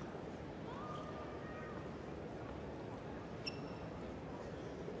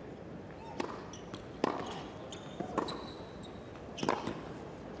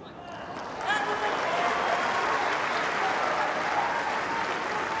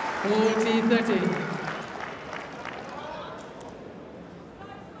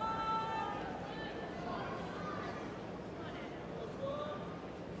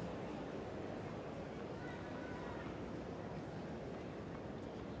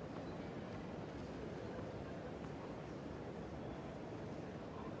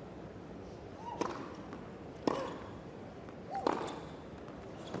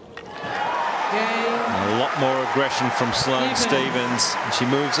 More aggression from Sloane Stephens. And she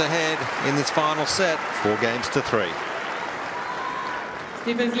moves ahead in this final set, 4 games to 3.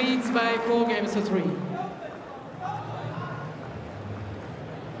 Stephens leads by 4 games to 3.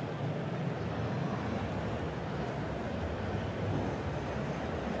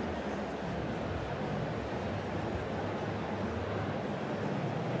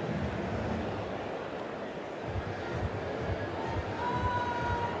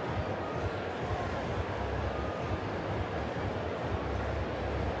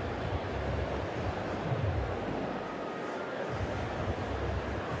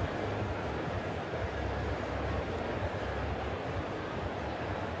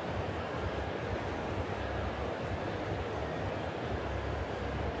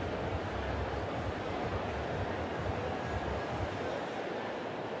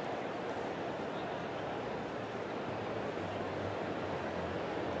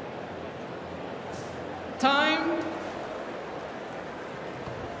 Time.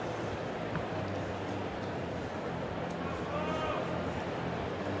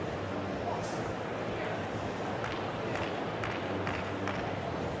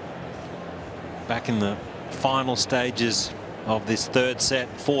 Back in the final stages of this third set,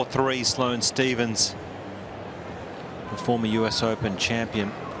 4-3, Sloane Stephens, the former US Open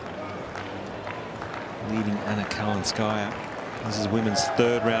champion, leading Anna Kalinskaya. This is women's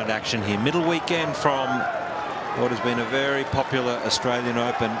third round action here. Middle weekend from what has been a very popular Australian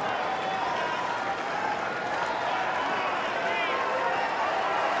Open.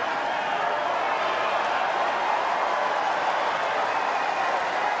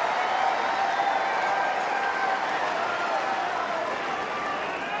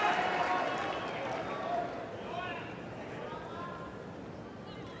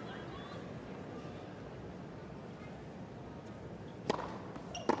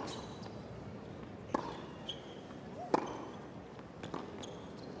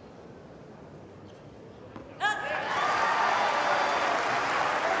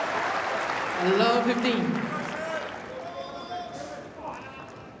 Love 15.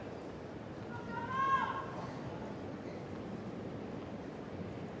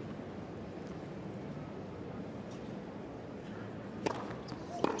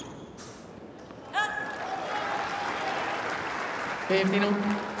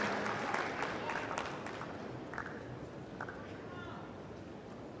 Femtino.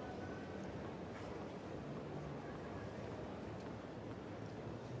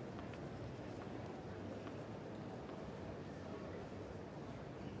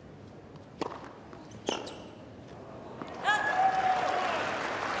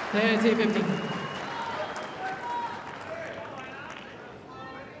 There's A15.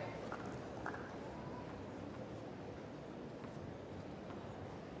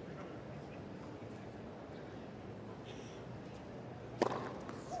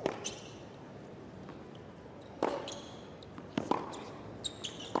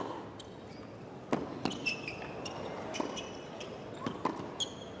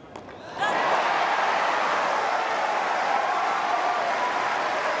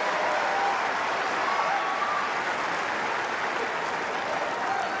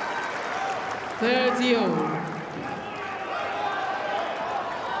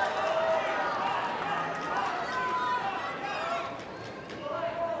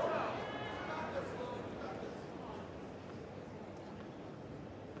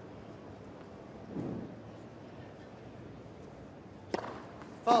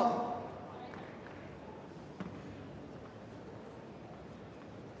 Fault.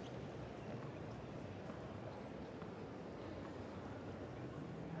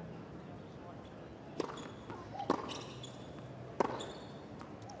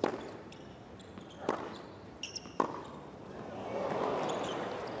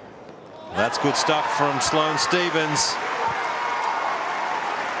 That's good stuff from Sloane Stephens.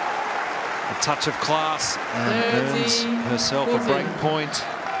 A touch of class and earns herself a break point.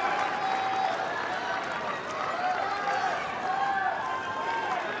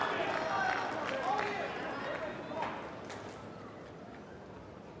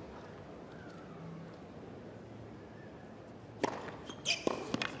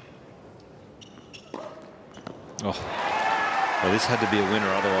 Oh, well, this had to be a winner,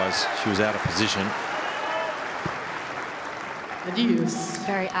 otherwise she was out of position.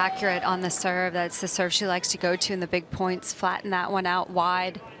 Very accurate on the serve. That's the serve she likes to go to in the big points. Flatten that one out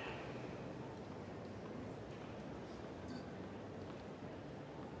wide.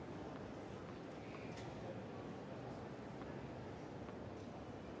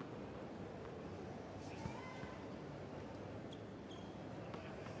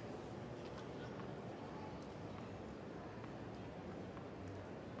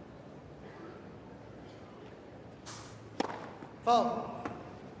 Fault.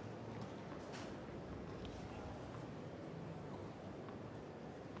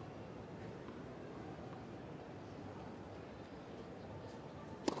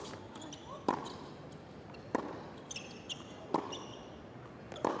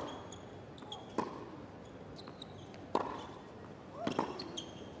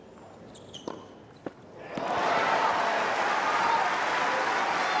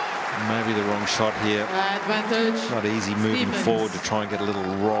 Maybe the wrong shot here. Advantage. Not easy moving Stephens forward to try and get a little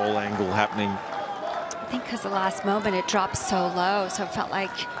roll angle happening. I think because the last moment it dropped so low, so it felt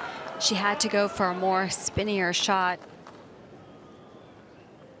like she had to go for a more spinnier shot.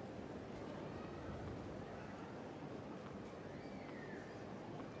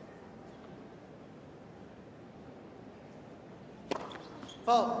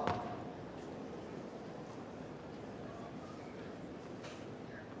 Fault.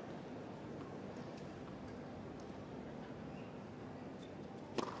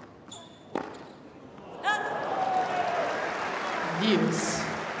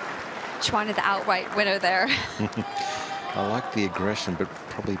 She wanted the outright winner there. I like the aggression, but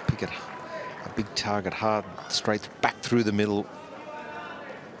probably pick it a big target hard, straight back through the middle.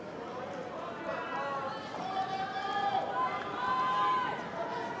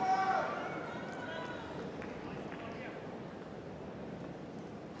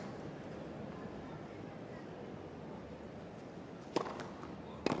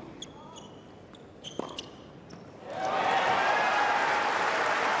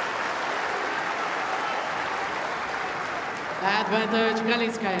 Advantage,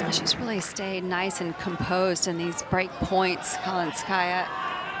 Kalinskaya. She's really stayed nice and composed in these break points, Kalinskaya.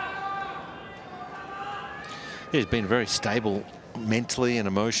 She's been very stable mentally and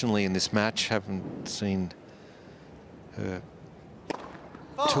emotionally in this match. Haven't seen her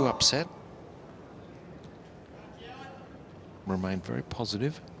too upset. Remained very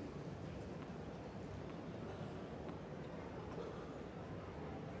positive.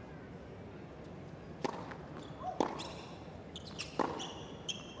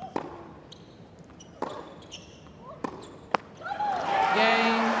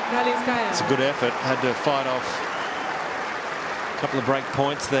 It's a good effort. Had to fight off a couple of break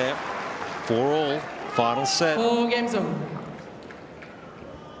points there. 4-all, final set. 4 games over.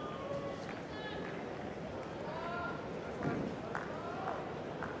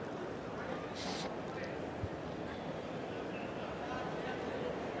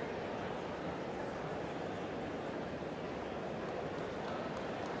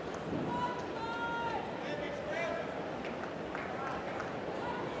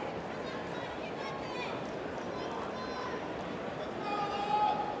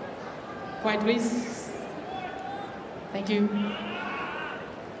 Quiet, please. Thank you.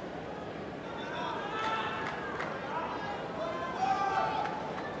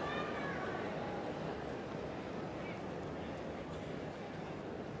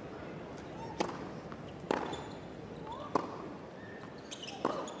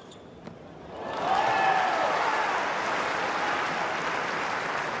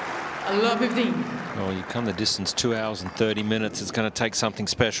 I love 15. Well, you come the distance, 2 hours and 30 minutes. It's going to take something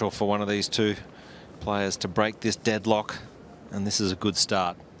special for one of these two players to break this deadlock, and this is a good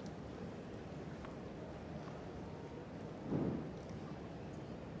start.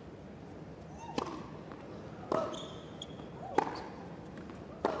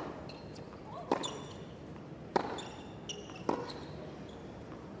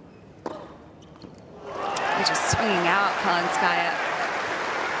 They're just swinging out, Kalinskaya.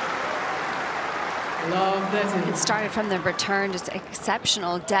 Love that. It started from the return, just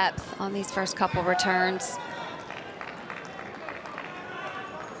exceptional depth on these first couple returns.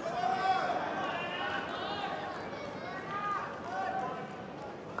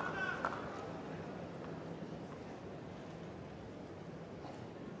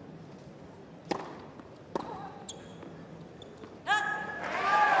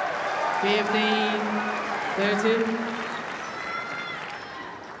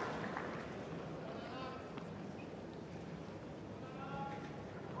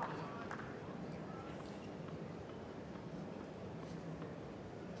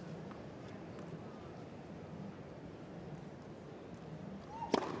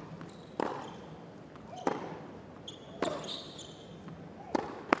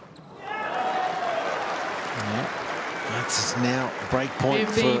 That's now break point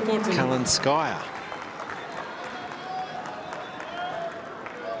for Kalinskaya.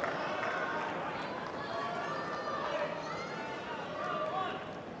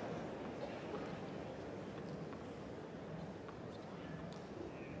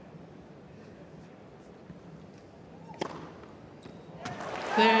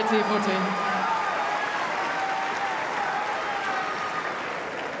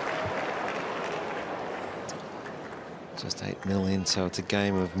 Just 8 million, so it's a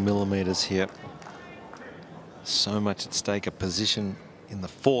game of millimeters here. So much at stake. A position in the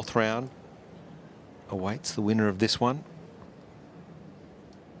 4th round awaits the winner of this one.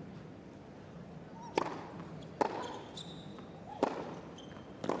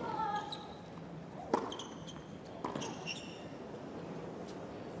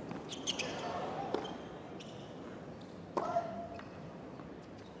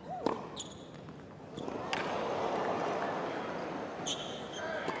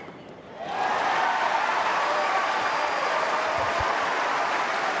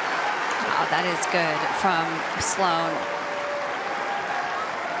 That is good from Sloane.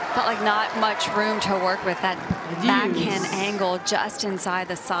 Felt like not much room to work with. That backhand angle just inside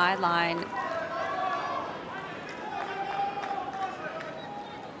the sideline.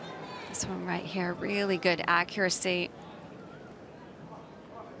 This one right here, really good accuracy.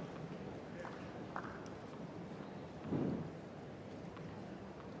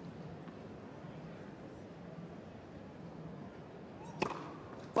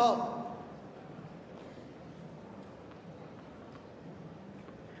 Fault.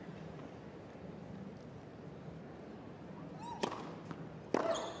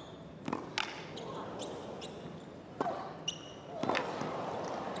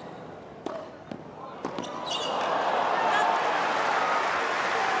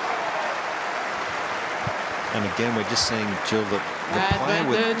 And again, we're just seeing, Jill, that the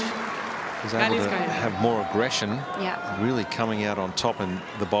player is able to have more aggression, really coming out on top in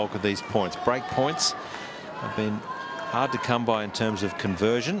the bulk of these points. Break points have been hard to come by in terms of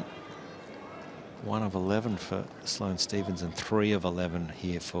conversion. 1 of 11 for Sloane Stephens and 3 of 11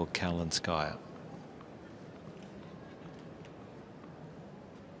 here for Kalinskaya.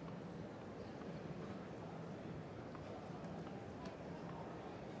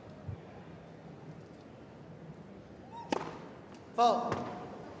 Fault.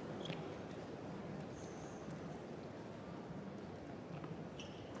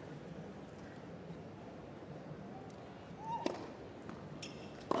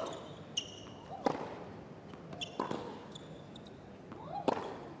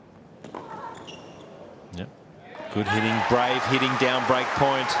 Yep. Good hitting, brave hitting down break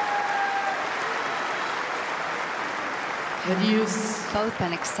point. Both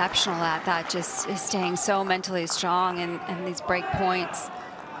been exceptional at that, just staying so mentally strong in these break points.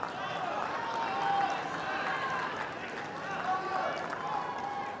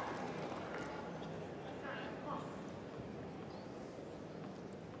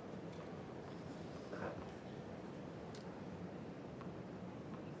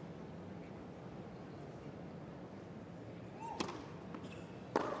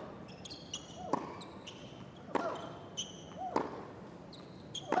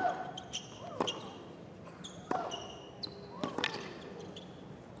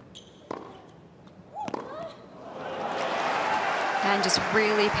 And just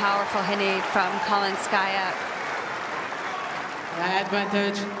really powerful hitting from Kalinskaya.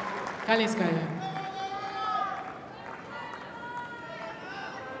 Advantage, Kalinskaya.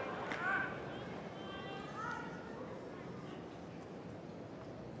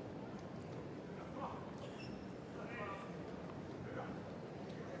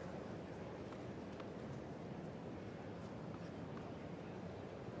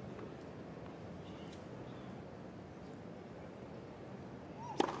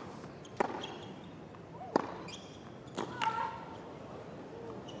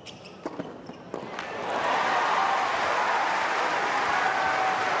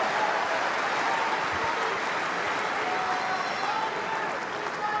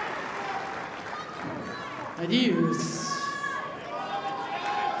 Adios.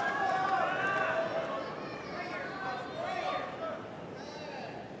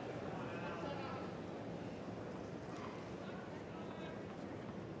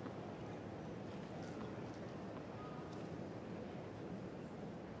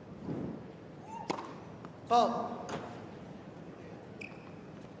 Fault.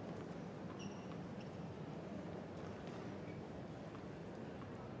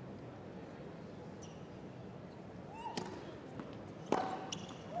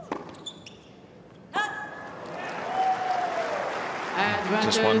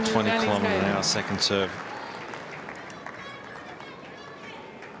 Just 120 km/h second serve.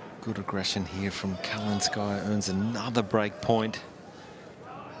 Good aggression here from Kalinskaya, earns another break point.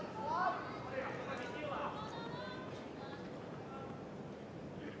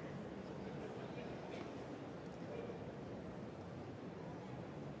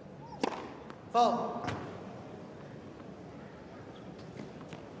 Fault.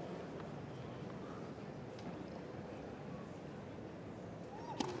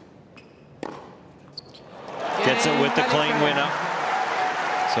 Gets it with the clean winner.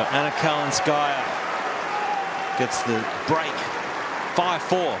 So Anna Kalinskaya gets the break.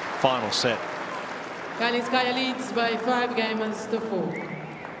 5-4 final set. Kalinskaya leads by 5 games to 4.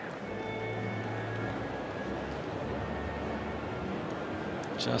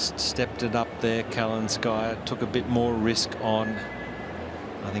 Just stepped it up there, Kalinskaya. Took a bit more risk on.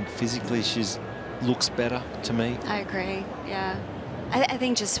 I think physically she's looks better to me. I agree, yeah. I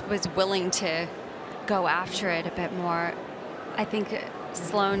think just was willing to go after it a bit more. I think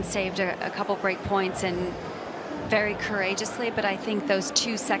Sloane saved a couple break points and very courageously, but I think those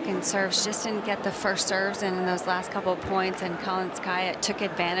 2-second serves just didn't get the first serves in those last couple of points, and Kalinskaya took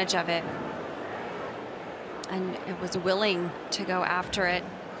advantage of it and it was willing to go after it.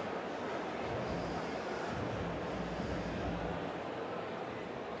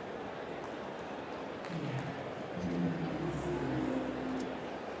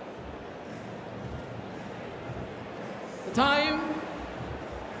 The time,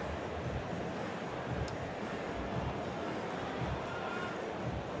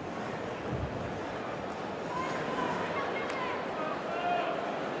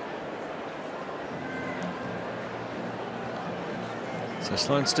 So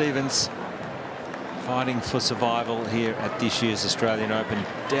Sloane Stephens fighting for survival here at this year's Australian Open.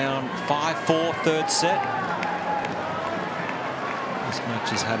 Down 5-4, third set. This match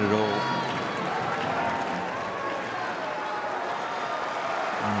has had it all.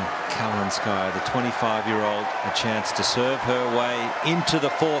 Kalinskaya, the 25-year-old, a chance to serve her way into the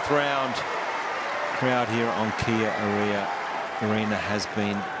fourth round. Crowd here on Kia Arena has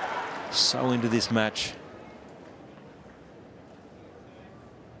been so into this match.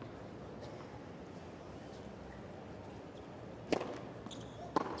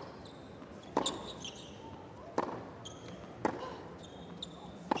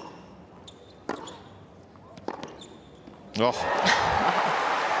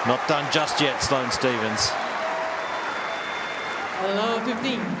 Oh, not done just yet, Sloane Stephens. Hello,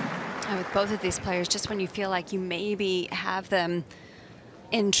 15. And with both of these players, just when you feel like you maybe have them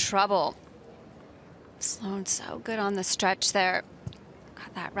in trouble. Sloane so good on the stretch there.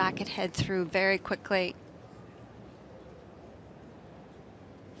 Got that racket head through very quickly.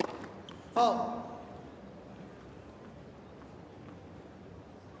 Fault.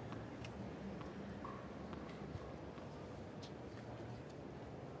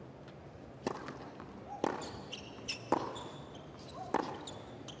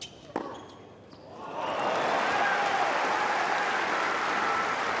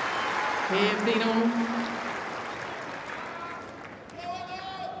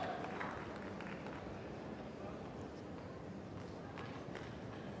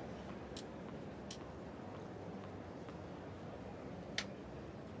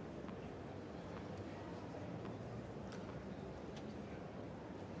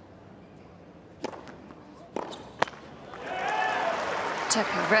 Took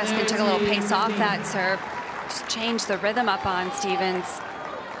a risk and took a little pace off that serve. Just changed the rhythm up on Stephens.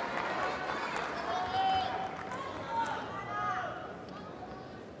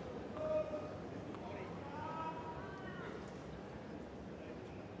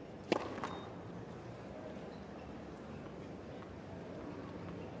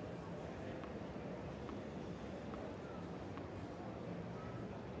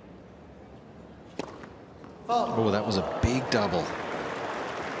 Oh, that was a big double.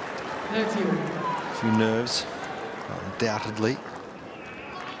 A few nerves, undoubtedly.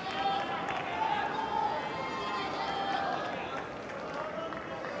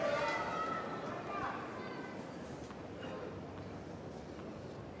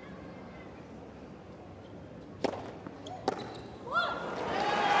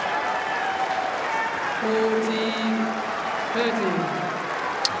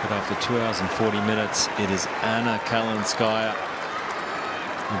 But after 2 hours and 40 minutes, it is Anna Kalinskaya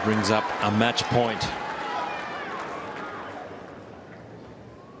who brings up a match point.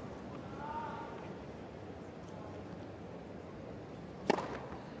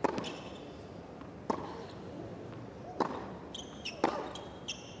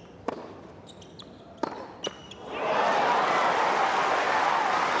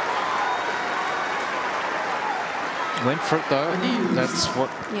 Went for it though. That's what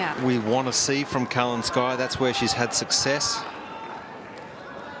we want to see from Kalinskaya. That's where she's had success.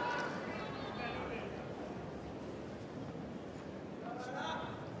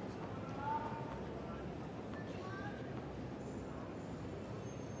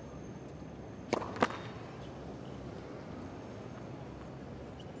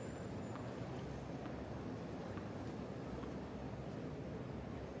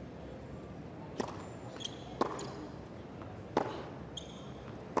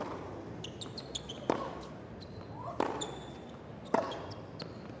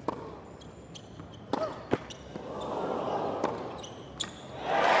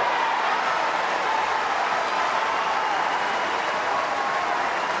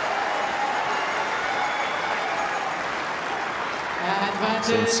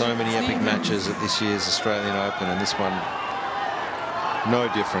 Seen so many epic matches at this year's Australian Open, and this one no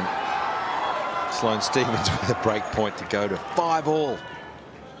different. Sloane Stephens with a break point to go to 5-all.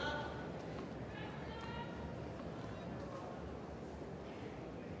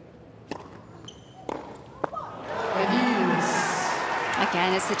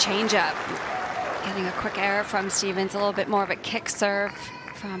 Again, it's the changeup. Getting a quick error from Stephens, a little bit more of a kick serve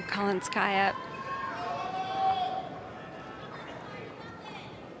from Kalinskaya.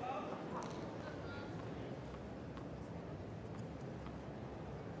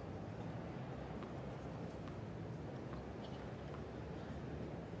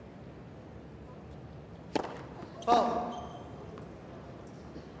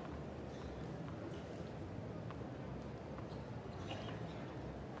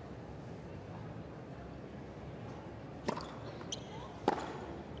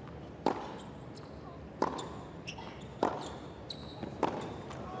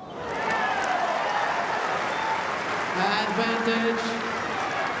 Advantage.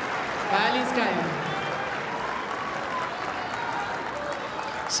 Kalinskaya.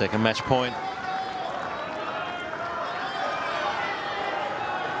 Second match point.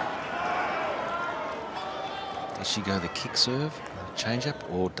 Does she go the kick serve, change up,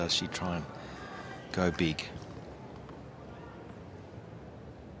 or does she try and go big?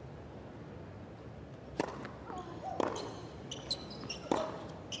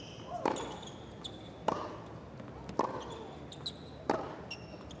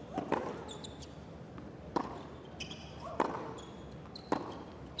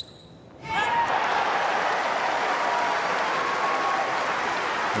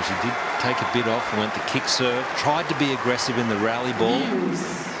 She did take a bit off and went the kick serve. Tried to be aggressive in the rally ball.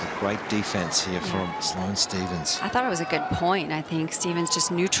 Great defense here from Sloane Stephens. I thought it was a good point. I think Stephens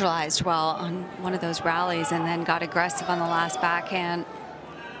just neutralized well on one of those rallies and then got aggressive on the last backhand.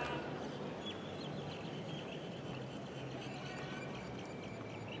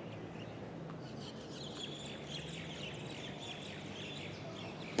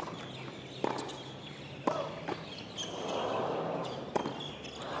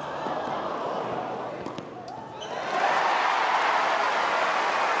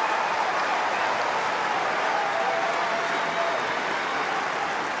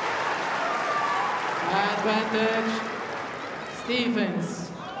 Advantage. Stephens.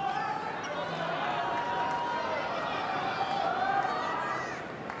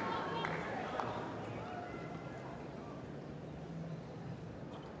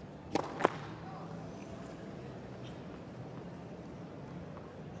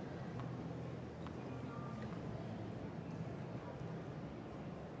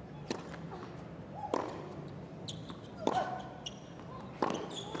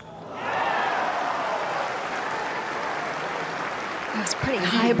 It was pretty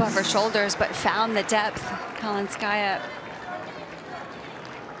high above her shoulders, but found the depth. Kalinskaya.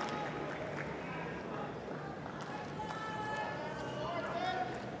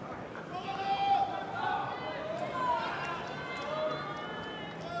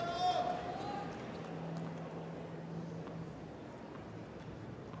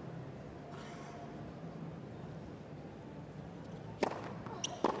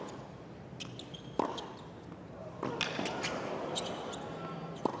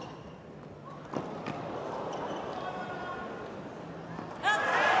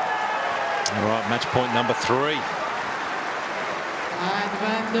 All right, match point number 3.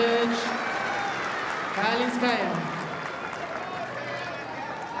 Advantage. Kalinskaya.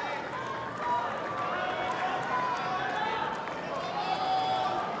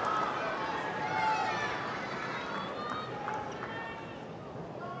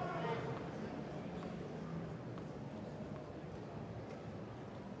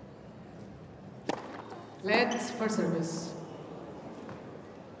 Let's for service.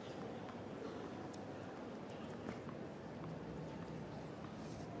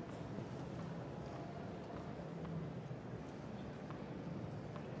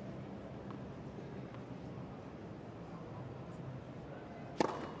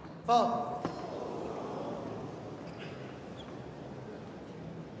 Fault.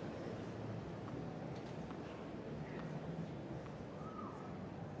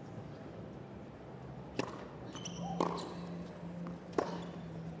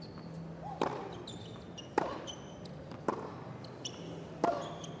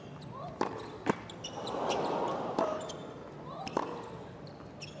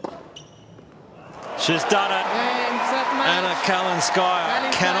 She's done it. Anna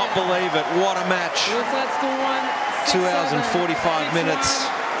Kalinskaya. Cannot believe it. What a match. 2 hours and 45 minutes.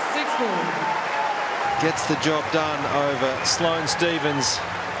 6-4. Gets the job done over Sloane Stephens.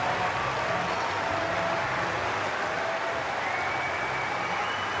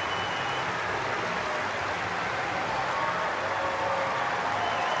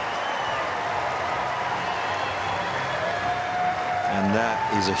 And that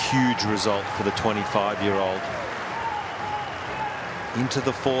is a huge result for the 25-year-old. Into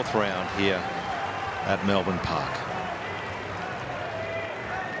the 4th round here at Melbourne Park.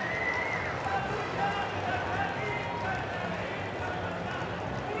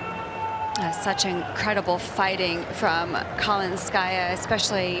 Such incredible fighting from Kalinskaya,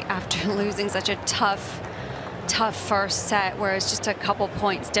 especially after losing such a tough first set where it's just a couple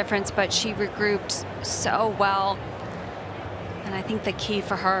points difference, but she regrouped so well. And I think the key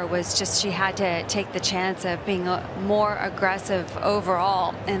for her was just she had to take the chance of being more aggressive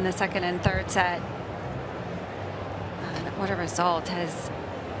overall in the 2nd and 3rd set. And what a result.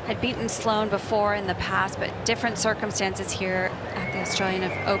 Had beaten Sloane before in the past, but different circumstances here at the Australian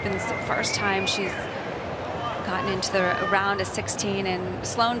Open. It's the first time she's gotten into the round of 16, and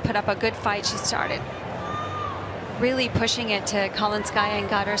Sloane put up a good fight. She started really pushing it to Kalinskaya and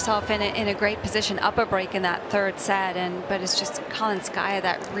got herself in a great position, up a break in that third set. But it's just Kalinskaya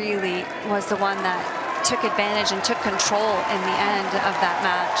that really was the one that took advantage and took control in the end of that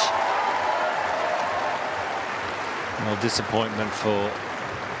match. Well, disappointment for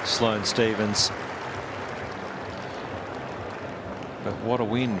Sloane Stephens. But what a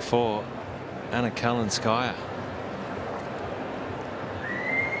win for Anna Kalinskaya.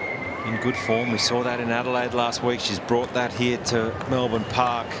 In good form. We saw that in Adelaide last week. She's brought that here to Melbourne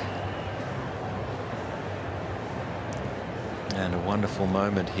Park. And a wonderful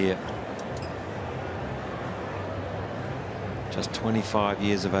moment here. Just 25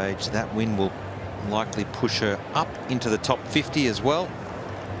 years of age. That win will likely push her up into the top 50 as well.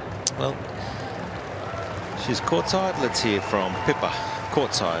 Well, she's courtside. Let's hear from Pippa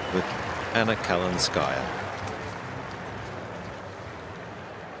courtside with Anna Kalinskaya.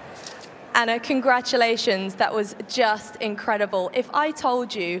 Anna, congratulations. That was just incredible. If I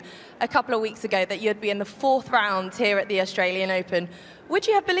told you a couple of weeks ago that you'd be in the 4th round here at the Australian Open, would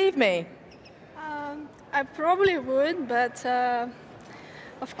you have believed me? I probably would, but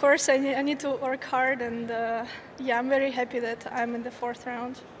of course I need to work hard, and yeah, I'm very happy that I'm in the 4th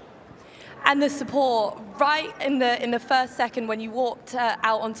round. And the support right in the first second when you walked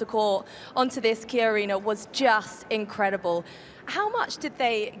out onto court, onto this Kia Arena, was just incredible. How much did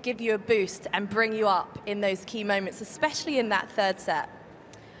they give you a boost and bring you up in those key moments, especially in that third set?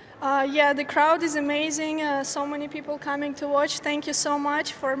 Yeah, the crowd is amazing. So many people coming to watch. Thank you so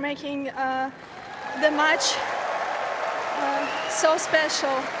much for making the match so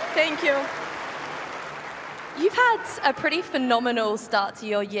special. Thank you. You've had a pretty phenomenal start to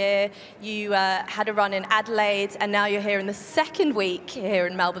your year. You had a run in Adelaide, and now you're here in the 2nd week here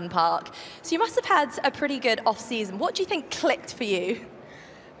in Melbourne Park. So you must have had a pretty good off-season. What do you think clicked for you?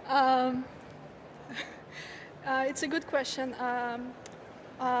 It's a good question.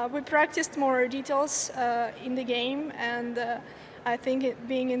 We practiced more details in the game, and I think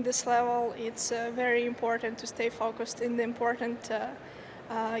being in this level, it's very important to stay focused in the important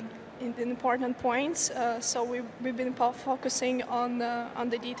points, so we've been focusing on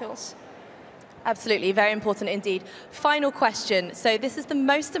the details. Absolutely, very important indeed. Final question. So this is the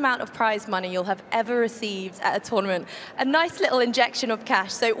most amount of prize money you'll have ever received at a tournament. A nice little injection of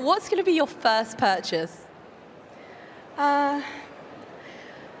cash. So what's going to be your first purchase?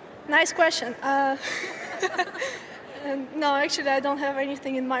 Nice question. No, actually, I don't have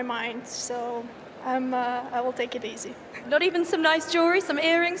anything in my mind, so I will take it easy. Not even some nice jewelry, some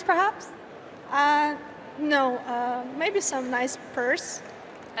earrings perhaps? No, maybe some nice purse.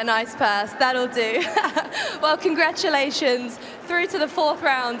 A nice purse, that'll do. Well, congratulations. Through to the 4th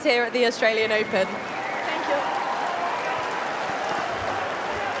round here at the Australian Open. Thank you.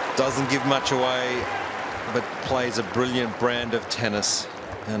 Doesn't give much away, but plays a brilliant brand of tennis.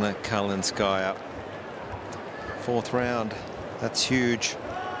 Anna Kalinskaya. 4th round, that's huge.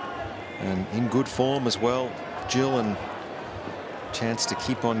 And in good form as well. Jill, and chance to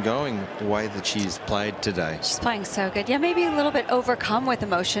keep on going the way that she's played today. She's playing so good. Yeah, maybe a little bit overcome with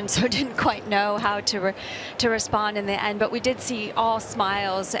emotion, so didn't quite know how to respond in the end. But we did see all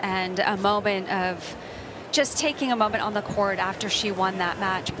smiles and a moment of just taking a moment on the court after she won that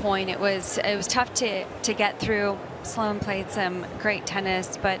match point. It was tough to get through. Sloane played some great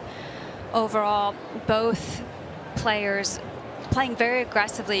tennis, but overall, both players playing very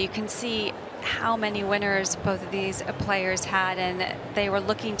aggressively. You can see how many winners both of these players had, and they were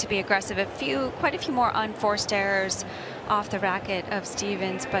looking to be aggressive. Quite a few more unforced errors off the racket of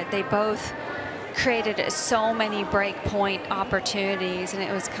Stephens, but they both created so many break point opportunities, and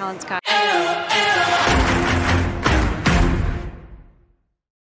it was Kalinskaya